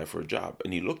to apply for a job.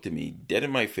 And he looked at me dead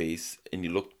in my face, and he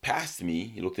looked past me.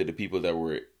 He looked at the people that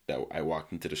I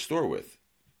walked into the store with,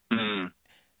 Mm.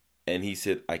 And he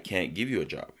said, I can't give you a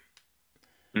job.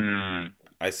 Mm.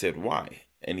 I said, why?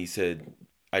 And he said,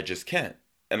 I just can't.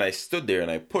 And I stood there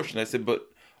and I pushed and I said, but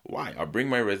why? I'll bring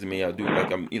my resume. I'll do it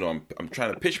like I'm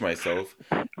trying to pitch myself.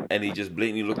 And he just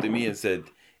blatantly looked at me and said,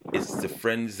 it's the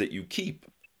friends that you keep.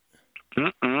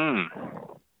 Mm-mm.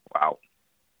 Wow.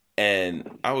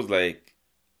 And I was like,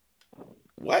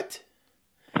 what?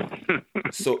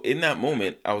 So in that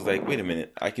moment, I was like, wait a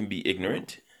minute, I can be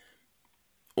ignorant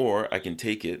or I can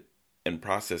take it and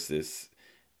process this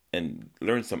and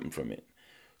learn something from it.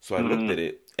 So I looked at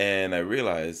it and I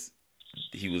realized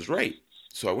he was right.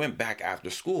 So I went back after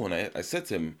school and I said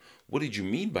to him, what did you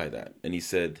mean by that? And he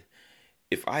said,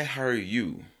 if I hire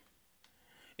you,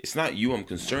 it's not you I'm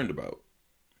concerned about.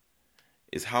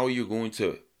 It's how you're going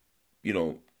to,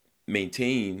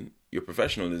 maintain your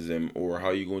professionalism or how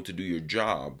you're going to do your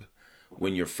job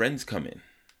when your friends come in.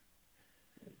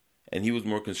 And he was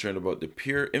more concerned about the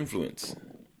peer influence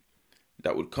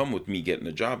that would come with me getting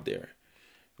a job there.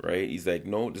 Right? He's like,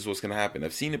 no, this is what's going to happen.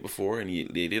 I've seen it before, and he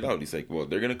laid it out. He's like, well,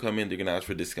 they're going to come in, they're going to ask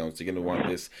for discounts, they're going to want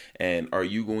this, and are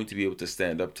you going to be able to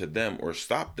stand up to them or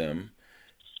stop them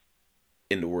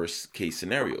in the worst case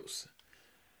scenarios?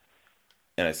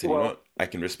 And I said, you know what? I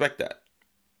can respect that.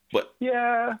 But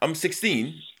yeah, I'm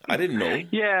 16. I didn't know.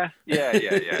 Yeah. Because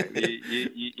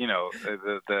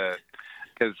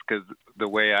the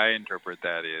way I interpret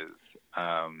that is,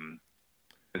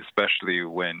 especially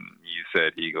when you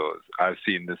said he goes, I've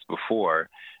seen this before,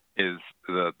 is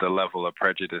the level of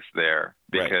prejudice there,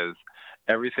 because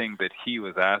everything that he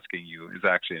was asking you is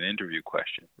actually an interview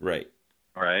question. Right.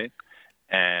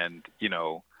 And,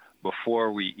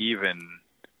 before we even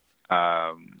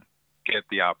get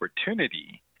the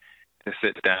opportunity to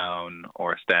sit down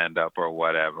or stand up or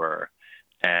whatever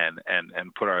and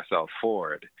put ourselves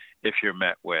forward, if you're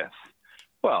met with,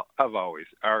 well, I've already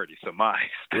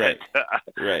surmised that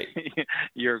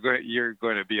you're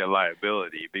going to be a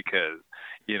liability because,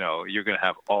 you're going to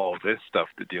have all this stuff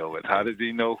to deal with. How does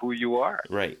he know who you are?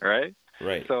 Right.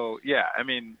 So, yeah, I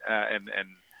mean,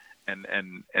 and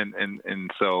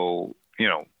so,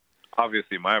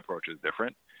 obviously my approach is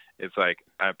different. It's like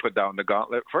I put down the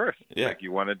gauntlet first. Yeah. Like,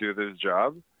 you want to do this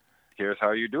job? Here's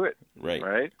how you do it.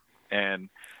 Right. And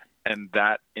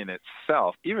that in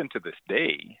itself, even to this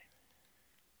day,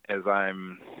 as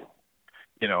I'm,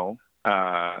 a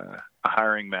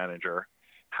hiring managers,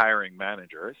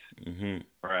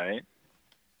 right?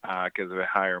 Because we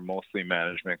hire mostly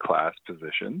management class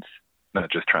positions, not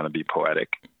just trying to be poetic.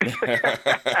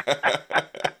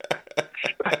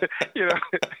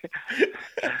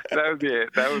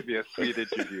 That would be a sweet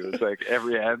interview. It's like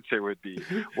every answer would be,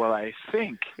 well, I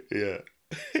think,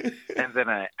 and then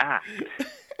I act,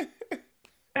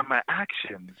 and my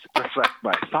actions reflect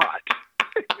my thought.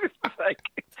 It's like,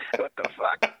 what the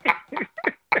fuck?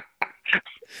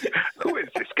 Who is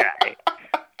this guy?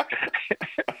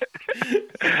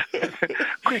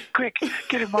 Quick,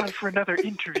 get him on for another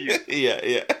interview.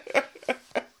 Yeah.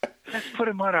 Let's put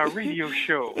him on our radio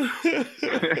show.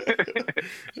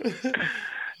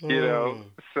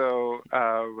 So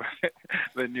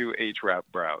the new H-Rap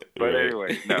Brown. But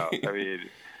anyway, no, I mean,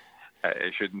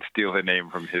 I shouldn't steal the name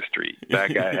from history.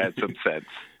 That guy had some sense.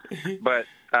 But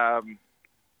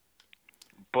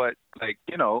like,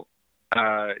 the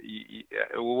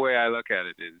way I look at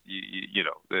it is,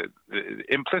 the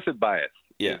implicit bias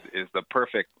is the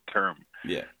perfect term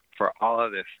for all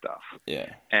of this stuff.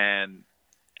 Yeah. And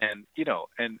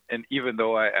even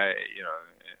though I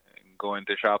go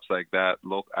into shops like that,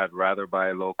 I'd rather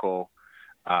buy local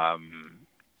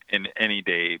in any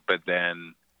day. But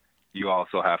then you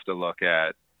also have to look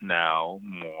at now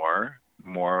more.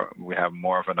 We have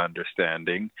more of an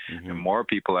understanding, and more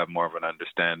people have more of an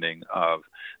understanding of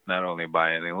not only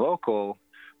buying local,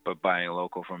 but buying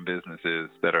local from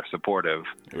businesses that are supportive,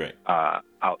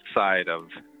 outside of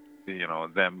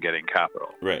them getting capital,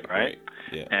 right?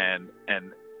 Yeah. And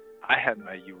I had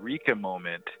my eureka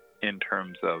moment in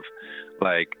terms of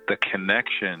like the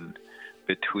connection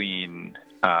between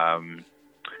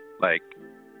like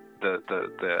the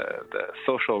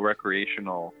social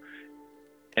recreational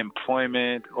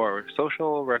employment or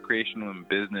social recreational and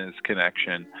business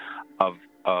connection of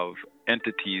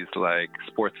entities like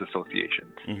sports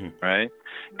associations, right?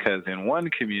 Because in one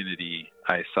community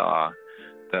I saw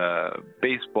the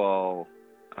baseball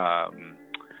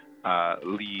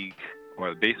league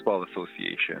or the baseball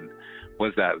association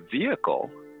was that vehicle.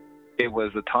 It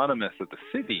was autonomous of the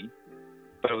city,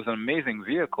 but it was an amazing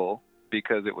vehicle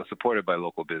because it was supported by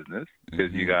local business,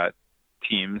 because you got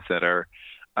teams that are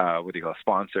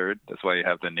sponsored. That's why you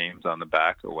have the names on the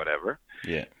back or whatever.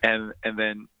 Yeah. And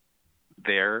then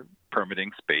their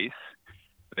permitting space.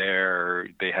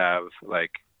 They have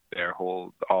like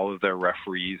all of their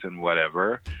referees and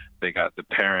whatever. They got the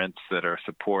parents that are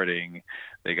supporting.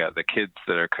 They got the kids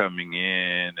that are coming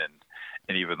in, and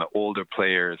even the older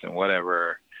players and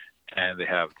whatever. And they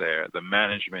have the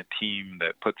management team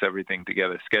that puts everything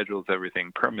together, schedules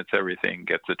everything, permits everything,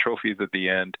 gets the trophies at the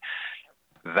end.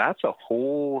 That's a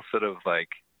whole sort of like,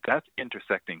 that's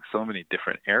intersecting so many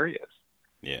different areas.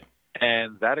 Yeah.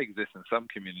 And that exists in some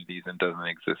communities and doesn't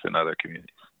exist in other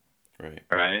communities. Right.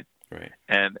 Right? Right.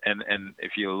 And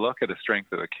if you look at the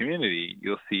strength of a community,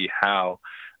 you'll see how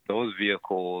those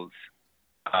vehicles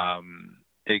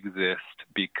exist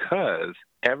because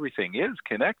everything is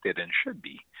connected and should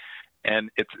be.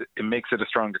 And it makes it a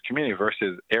stronger community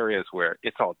versus areas where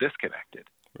it's all disconnected.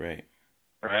 Right.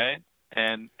 Right?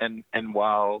 And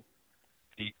while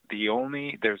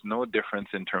there's no difference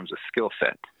in terms of skill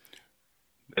set.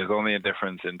 There's only a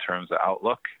difference in terms of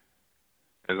outlook.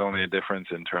 There's only a difference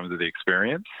in terms of the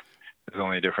experience. There's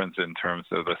only a difference in terms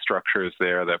of the structures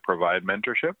there that provide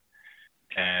mentorship.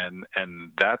 And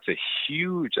that's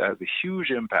has a huge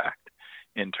impact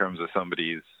in terms of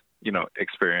somebody's,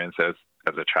 experience as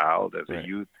a child, as a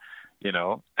youth,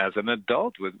 as an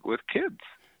adult with kids,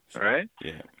 right?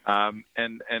 Yeah.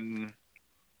 And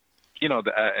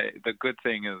the good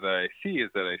thing I see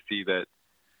that,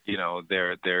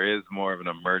 there is more of an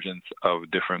emergence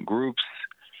of different groups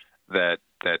that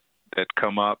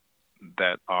come up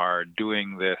that are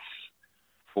doing this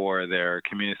for their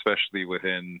community, especially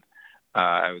within,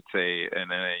 I would say,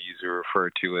 and then I usually refer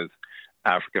to as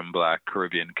African, Black,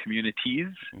 Caribbean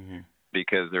communities,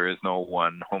 because there is no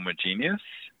one homogeneous.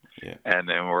 Yeah. And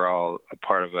then we're all a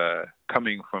part of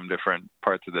coming from different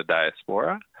parts of the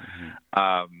diaspora.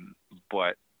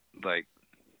 But like,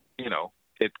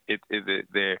 if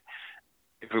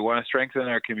we want to strengthen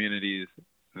our communities,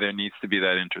 there needs to be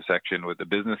that intersection with the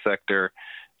business sector,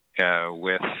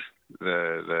 with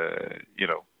the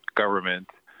government.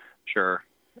 Sure,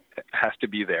 it has to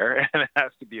be there and it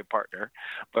has to be a partner,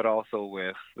 but also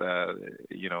with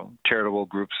charitable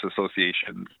groups,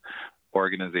 associations,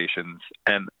 organizations,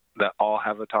 and that all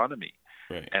have autonomy.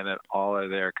 Right. And that all are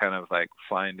there kind of like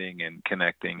finding and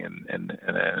connecting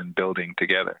and building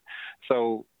together.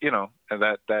 So,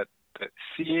 that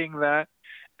seeing that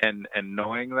and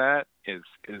knowing that is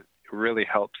really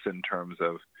helps in terms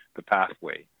of the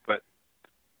pathway. But,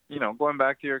 going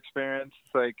back to your experience,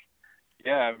 it's like,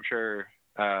 yeah, I'm sure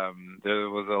there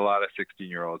was a lot of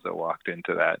 16-year-olds that walked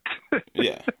into that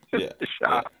yeah shop.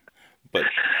 Yeah. But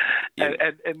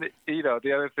and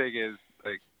the other thing is,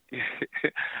 like,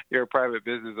 you're a private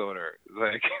business owner.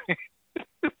 Like,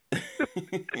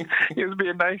 he was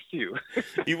being nice to you.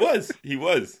 He was. He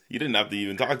didn't have to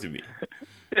even talk to me.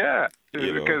 Yeah,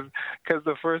 because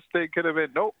the first thing could have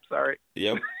been, nope, sorry.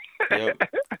 Yep. I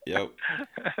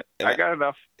got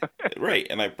enough. Right,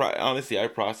 and I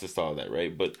processed all that,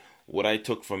 right? But what I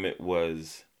took from it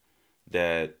was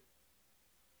that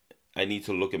I need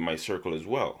to look at my circle as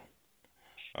well.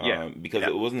 Because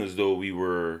it wasn't as though we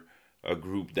were a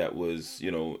group that was,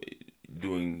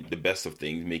 doing the best of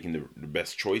things, making the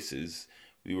best choices.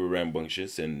 We were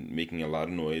rambunctious and making a lot of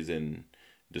noise and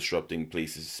disrupting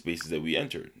spaces that we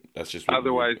entered. That's just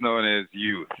otherwise known as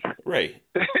youth. Right.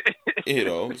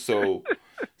 So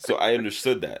I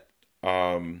understood that.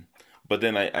 But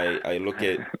then I look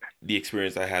at the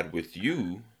experience I had with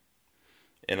you,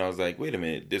 and I was like, wait a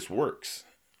minute, this works.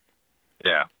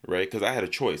 Yeah. Right? Because I had a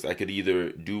choice. I could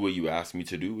either do what you asked me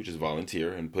to do, which is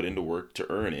volunteer and put in the work to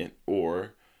earn it,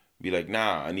 or be like,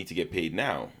 nah, I need to get paid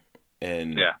now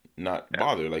and not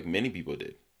bother like many people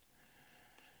did.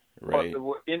 Right?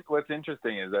 Well, what's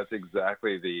interesting is that's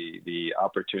exactly the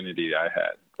opportunity I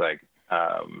had. Like,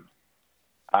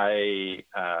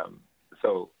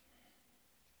 so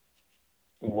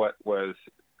what was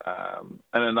an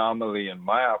anomaly in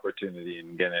my opportunity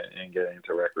in getting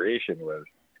into recreation was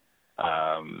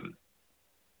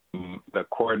the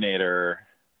coordinator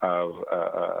of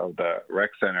the rec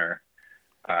center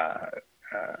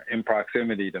in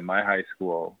proximity to my high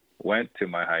school went to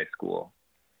my high school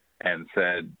and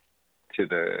said to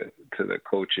the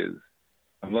coaches,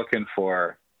 I'm looking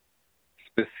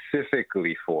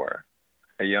specifically for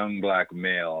a young Black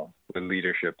male with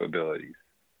leadership abilities.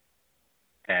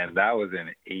 And that was in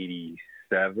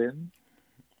 87.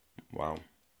 Wow.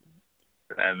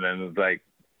 And then, like,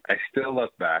 I still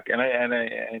look back, and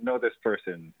I know this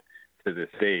person to this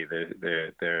day.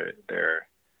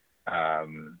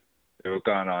 They've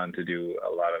gone on to do a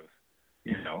lot of,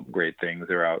 great things.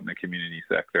 They're out in the community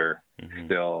sector. Mm-hmm.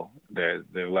 Still,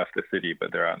 they've left the city,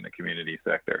 but they're out in the community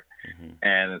sector. Mm-hmm.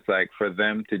 And it's like, for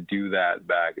them to do that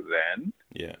back then,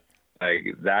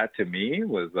 like that to me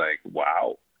was like,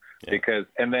 wow. Yeah. Because,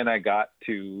 and then I got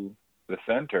to the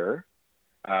center,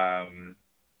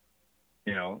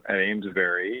 you know, at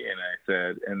Amesbury, and I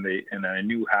said, and I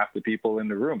knew half the people in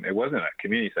the room. It wasn't a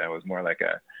community center; it was more like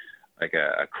a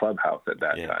clubhouse at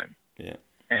that time. Yeah.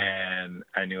 And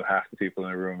I knew half the people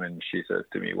in the room, and she says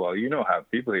to me, "Well, you know, half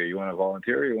the people here. You want to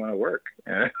volunteer? Or you want to work?"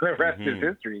 And the rest is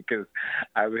history. Because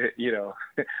you know,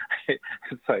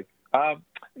 it's like,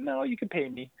 no, you can pay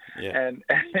me. Yeah. And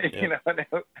you know, and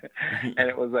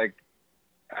it was like,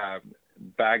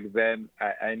 back then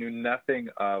I knew nothing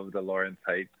of the Lawrence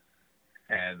Heights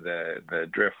and the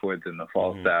Driftwoods and the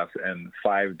Falstaffs and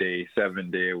 5-day,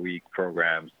 7-day a week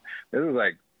programs. This was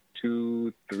like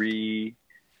 2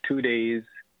 days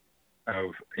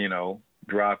of, you know,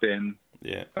 drop in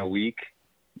a week,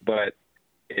 but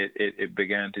it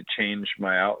began to change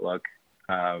my outlook,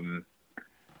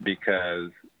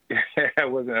 because I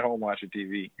wasn't at home watching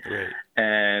TV. Right.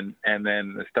 And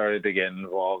then I started to get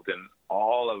involved in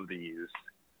all of these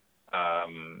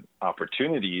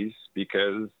opportunities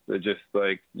because they just,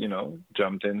 like, you know,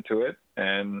 jumped into it,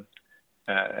 and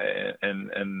like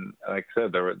I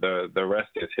said, the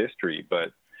rest is history.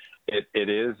 But it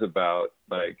is about,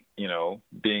 like, you know,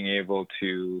 being able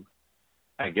to,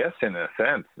 I guess, in a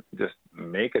sense, just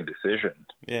make a decision.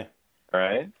 Yeah.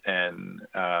 Right. And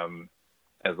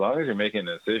as long as you're making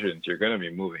decisions, you're going to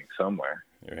be moving somewhere.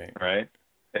 Right. Right.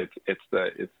 It's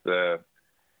the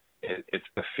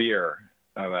fear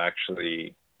of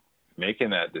actually making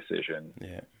that decision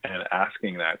and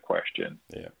asking that question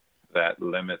that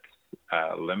limits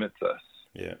us.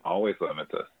 Yeah. Always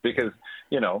limits us, because,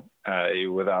 you know,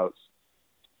 without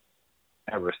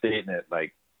ever stating it,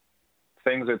 like,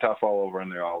 things are tough all over,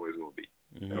 and there always will be.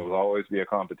 There will always be a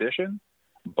competition.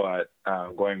 But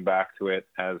going back to it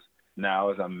as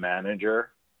a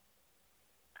manager,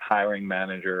 hiring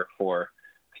manager for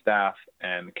staff,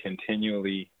 and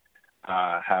continually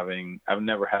I've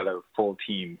never had a full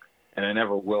team, and I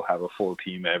never will have a full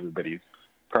team. Everybody's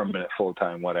permanent,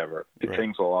 full-time, whatever. Right.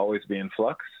 Things will always be in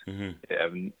flux. In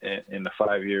the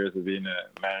 5 years of being a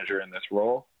manager in this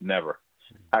role, never.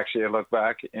 Actually, I look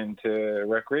back into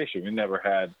recreation. We never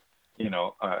had, you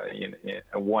know,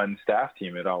 one staff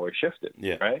team. It always shifted,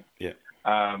 right? Yeah.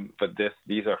 But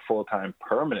these are full-time,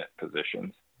 permanent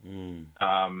positions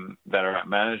that are at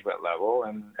management level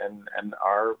and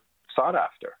are sought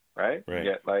after, right? You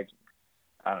get, like,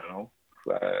 I don't know,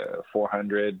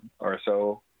 400 or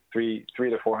so,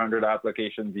 300 to 400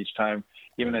 applications each time.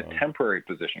 Even a temporary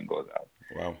position goes out.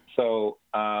 Wow. So,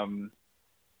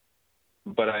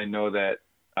 but I know that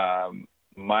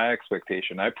my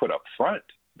expectation I put up front,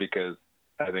 because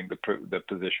I think the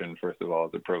position, first of all,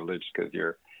 is a privilege, because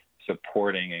you're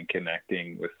supporting and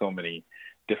connecting with so many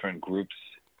different groups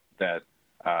that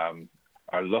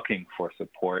are looking for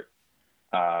support,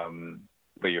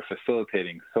 but you're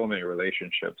facilitating so many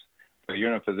relationships. So you're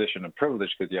in a position of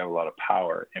privilege because you have a lot of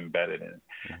power embedded in it.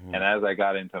 And as I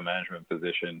got into a management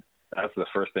position, that's the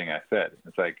first thing I said.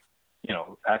 It's like, you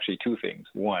know, actually two things.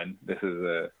 One, this is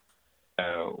a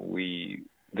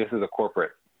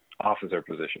corporate officer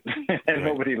position, and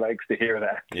nobody likes to hear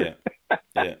that. Yeah.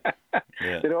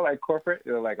 They don't like corporate,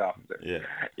 they don't like officer.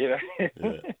 You know,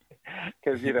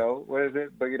 because you know, what is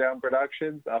it? Boogie Down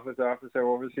Productions, officer,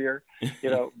 overseer. You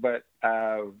know, but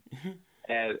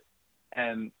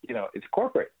and you know, it's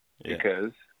corporate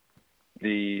because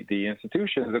the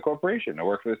institution is a corporation. I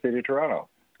work for the City of Toronto,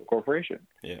 it's a corporation.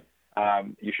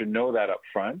 You should know that up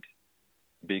front,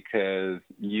 because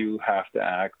you have to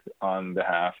act on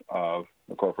behalf of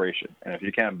the corporation. And if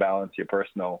you can't balance your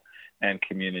personal and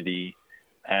community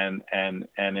and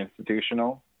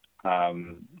institutional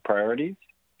priorities,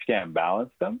 if you can't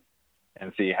balance them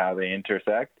and see how they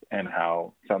intersect and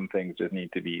how some things just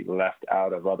need to be left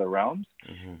out of other realms,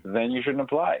 then you shouldn't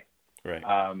apply. Right.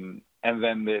 And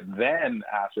then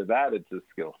after that, it's a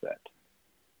skill set.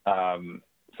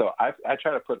 So I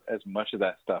try to put as much of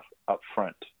that stuff up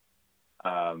front,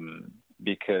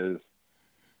 because,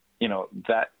 you know,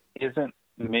 that isn't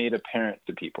made apparent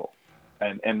to people.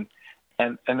 And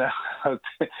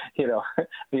you know,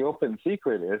 the open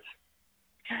secret is,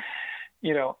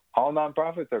 you know, all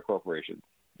nonprofits are corporations.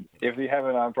 If you have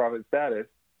a nonprofit status,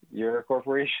 you're a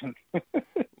corporation.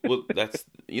 Well, that's,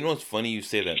 you know, it's funny you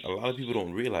say that. A lot of people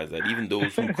don't realize that, even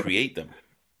those who create them.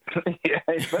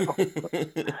 I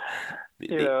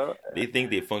know. They think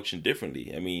they function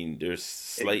differently. I mean, there's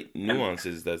slight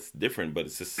nuances that's different, but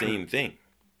it's the same thing.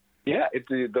 Yeah,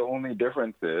 the only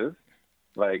difference is,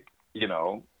 like, you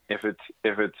know, if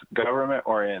it's government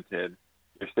oriented,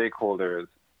 your stakeholders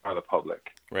are the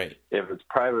public. Right. If it's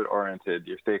private oriented,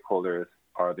 your stakeholders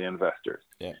are the investors.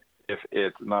 Yeah. If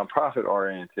it's nonprofit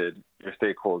oriented, your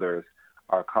stakeholders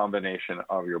are a combination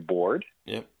of your board.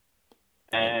 Yep.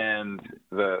 And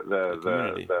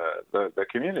the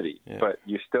community, Yep. But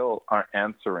you still are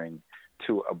answering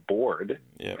to a board,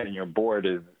 yep. And your board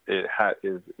is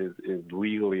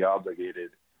legally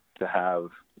obligated to have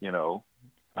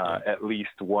at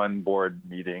least one board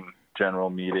meeting, general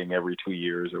meeting every 2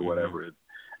 years or whatever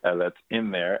that's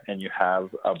in there, and you have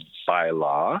a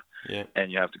bylaw,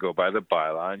 and you have to go by the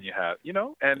bylaw, and you have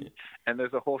and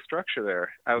there's a whole structure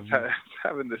there. I was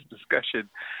having this discussion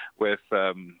with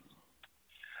a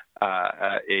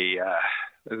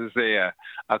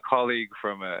colleague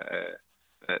from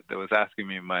that was asking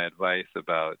me my advice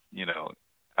about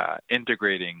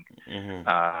integrating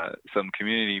some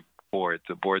community boards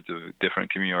of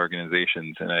different community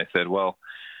organizations, and I said, well,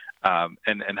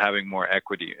 and having more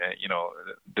equity,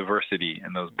 diversity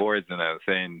in those boards, and I was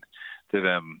saying to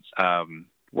them,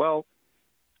 well,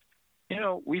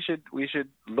 we should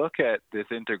look at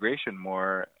this integration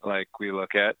more like we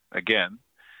look at, again,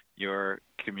 your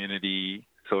community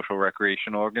social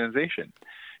recreational organization.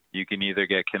 You can either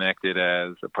get connected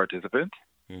as a participant,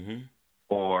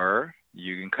 or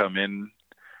you can come in,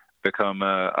 become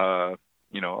a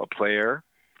player,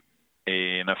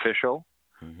 an official,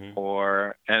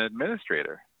 or an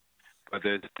administrator. But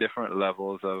there's different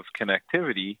levels of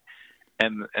connectivity,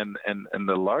 and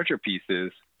the larger piece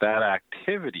is that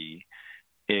activity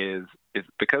is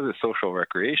because it's social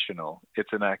recreational.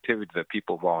 It's an activity that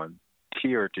people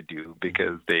volunteer to do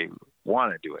because they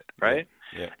want to do it, right?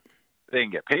 Yeah. They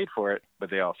can get paid for it, but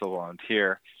they also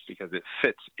volunteer because it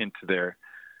fits into their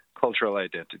cultural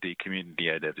identity, community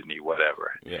identity,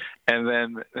 whatever. Yeah. And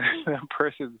then the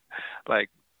person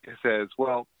says,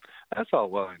 well, that's all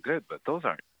well and good, but those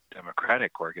aren't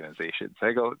democratic organizations.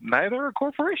 I go, neither are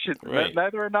corporations, right.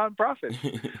 Neither are nonprofits.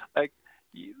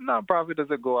 Nonprofit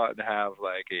doesn't go out and have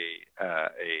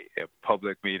a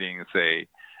public meeting and say,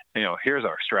 here's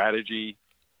our strategy,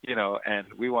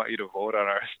 and we want you to vote on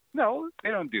our. No,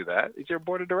 they don't do that. It's your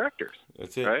board of directors.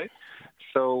 That's it, right?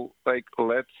 So,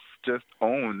 let's just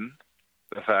own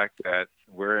the fact that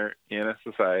we're in a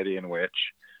society in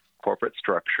which corporate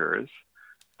structures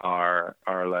are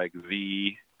like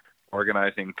the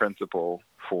organizing principle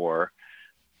for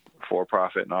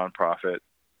for-profit, nonprofit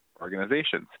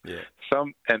organizations. Yeah.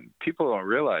 And people don't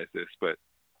realize this, but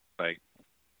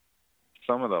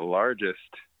some of the largest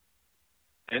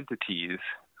entities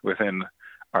within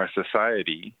our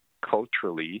society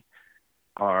culturally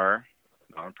are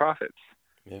nonprofits.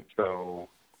 Yep. So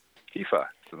FIFA,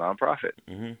 it's a nonprofit.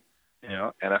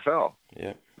 NFL,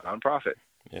 nonprofit.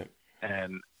 Yep.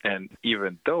 And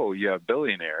even though you have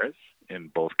billionaires in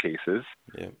both cases,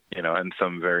 and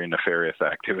some very nefarious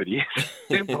activities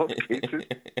in both cases,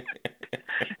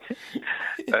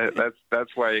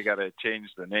 that's why you got to change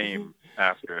the name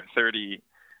after 30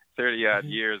 odd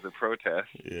years of protest.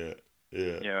 Yeah.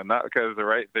 Not because it's the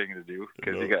right thing to do,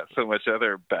 because you got so much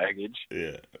other baggage.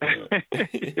 Yeah.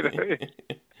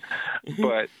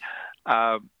 But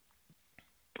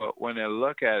when I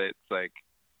look at it, it's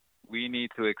we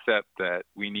need to accept that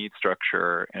we need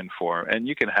structure and form, and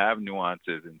you can have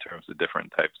nuances in terms of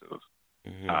different types of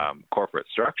corporate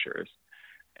structures,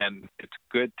 and it's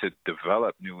good to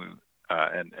develop new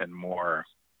and more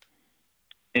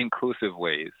inclusive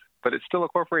ways, but it's still a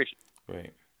corporation,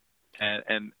 right?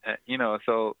 And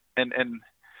so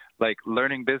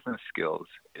learning business skills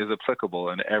is applicable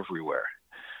in everywhere.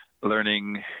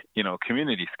 Learning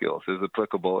community skills is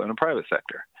applicable in the private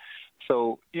sector.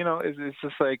 So it's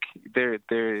just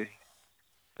the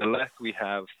less we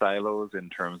have silos in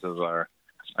terms of our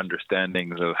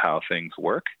understandings of how things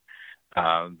work,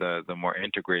 the more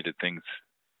integrated things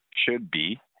should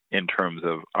be in terms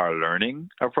of our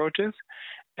learning approaches,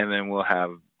 and then we'll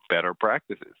have better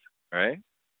practices, right?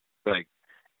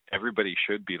 Everybody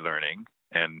should be learning,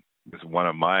 and one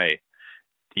of my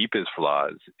deepest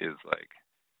flaws is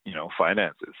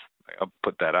finances. I'll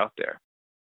put that out there.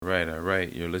 Right, all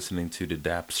right. You're listening to the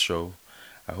DAPS show.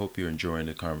 I hope you're enjoying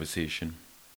the conversation.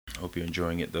 I hope you're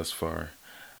enjoying it thus far.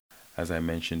 As I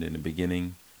mentioned in the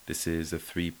beginning, this is a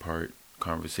 3-part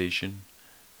conversation.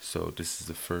 So this is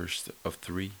the first of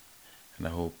 3. And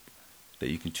I hope that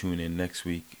you can tune in next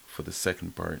week for the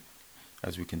second part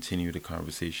as we continue the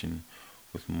conversation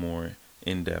with more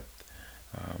in-depth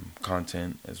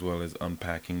content, as well as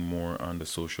unpacking more on the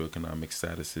socioeconomic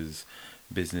statuses,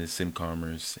 business and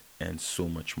commerce, and so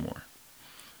much more.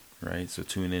 Right? So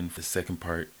tune in for the second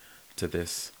part to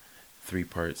this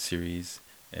 3-part series,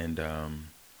 and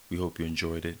we hope you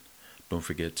enjoyed it. Don't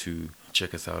forget to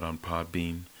check us out on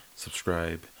Podbean,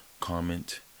 subscribe,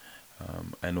 comment,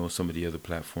 I know some of the other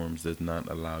platforms does not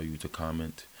allow you to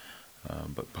comment,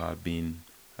 but Podbean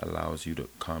allows you to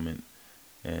comment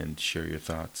and share your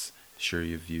thoughts, share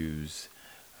your views,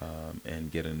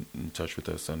 and get in touch with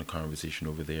us on a conversation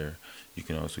over there. You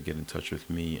can also get in touch with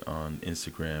me on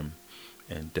Instagram,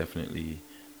 and definitely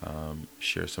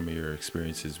share some of your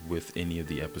experiences with any of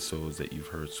the episodes that you've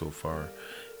heard so far,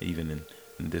 even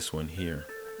in this one here.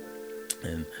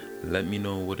 And let me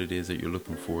know what it is that you're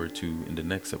looking forward to in the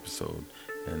next episode.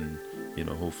 And,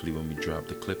 hopefully when we drop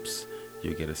the clips,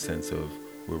 you'll get a sense of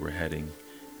where we're heading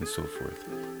and so forth.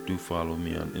 Do follow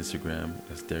me on Instagram.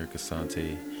 That's Derek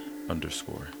Asante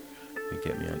 _ You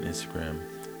get me on Instagram.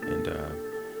 And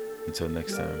until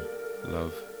next time,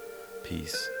 love,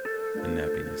 peace, and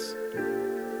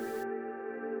happiness.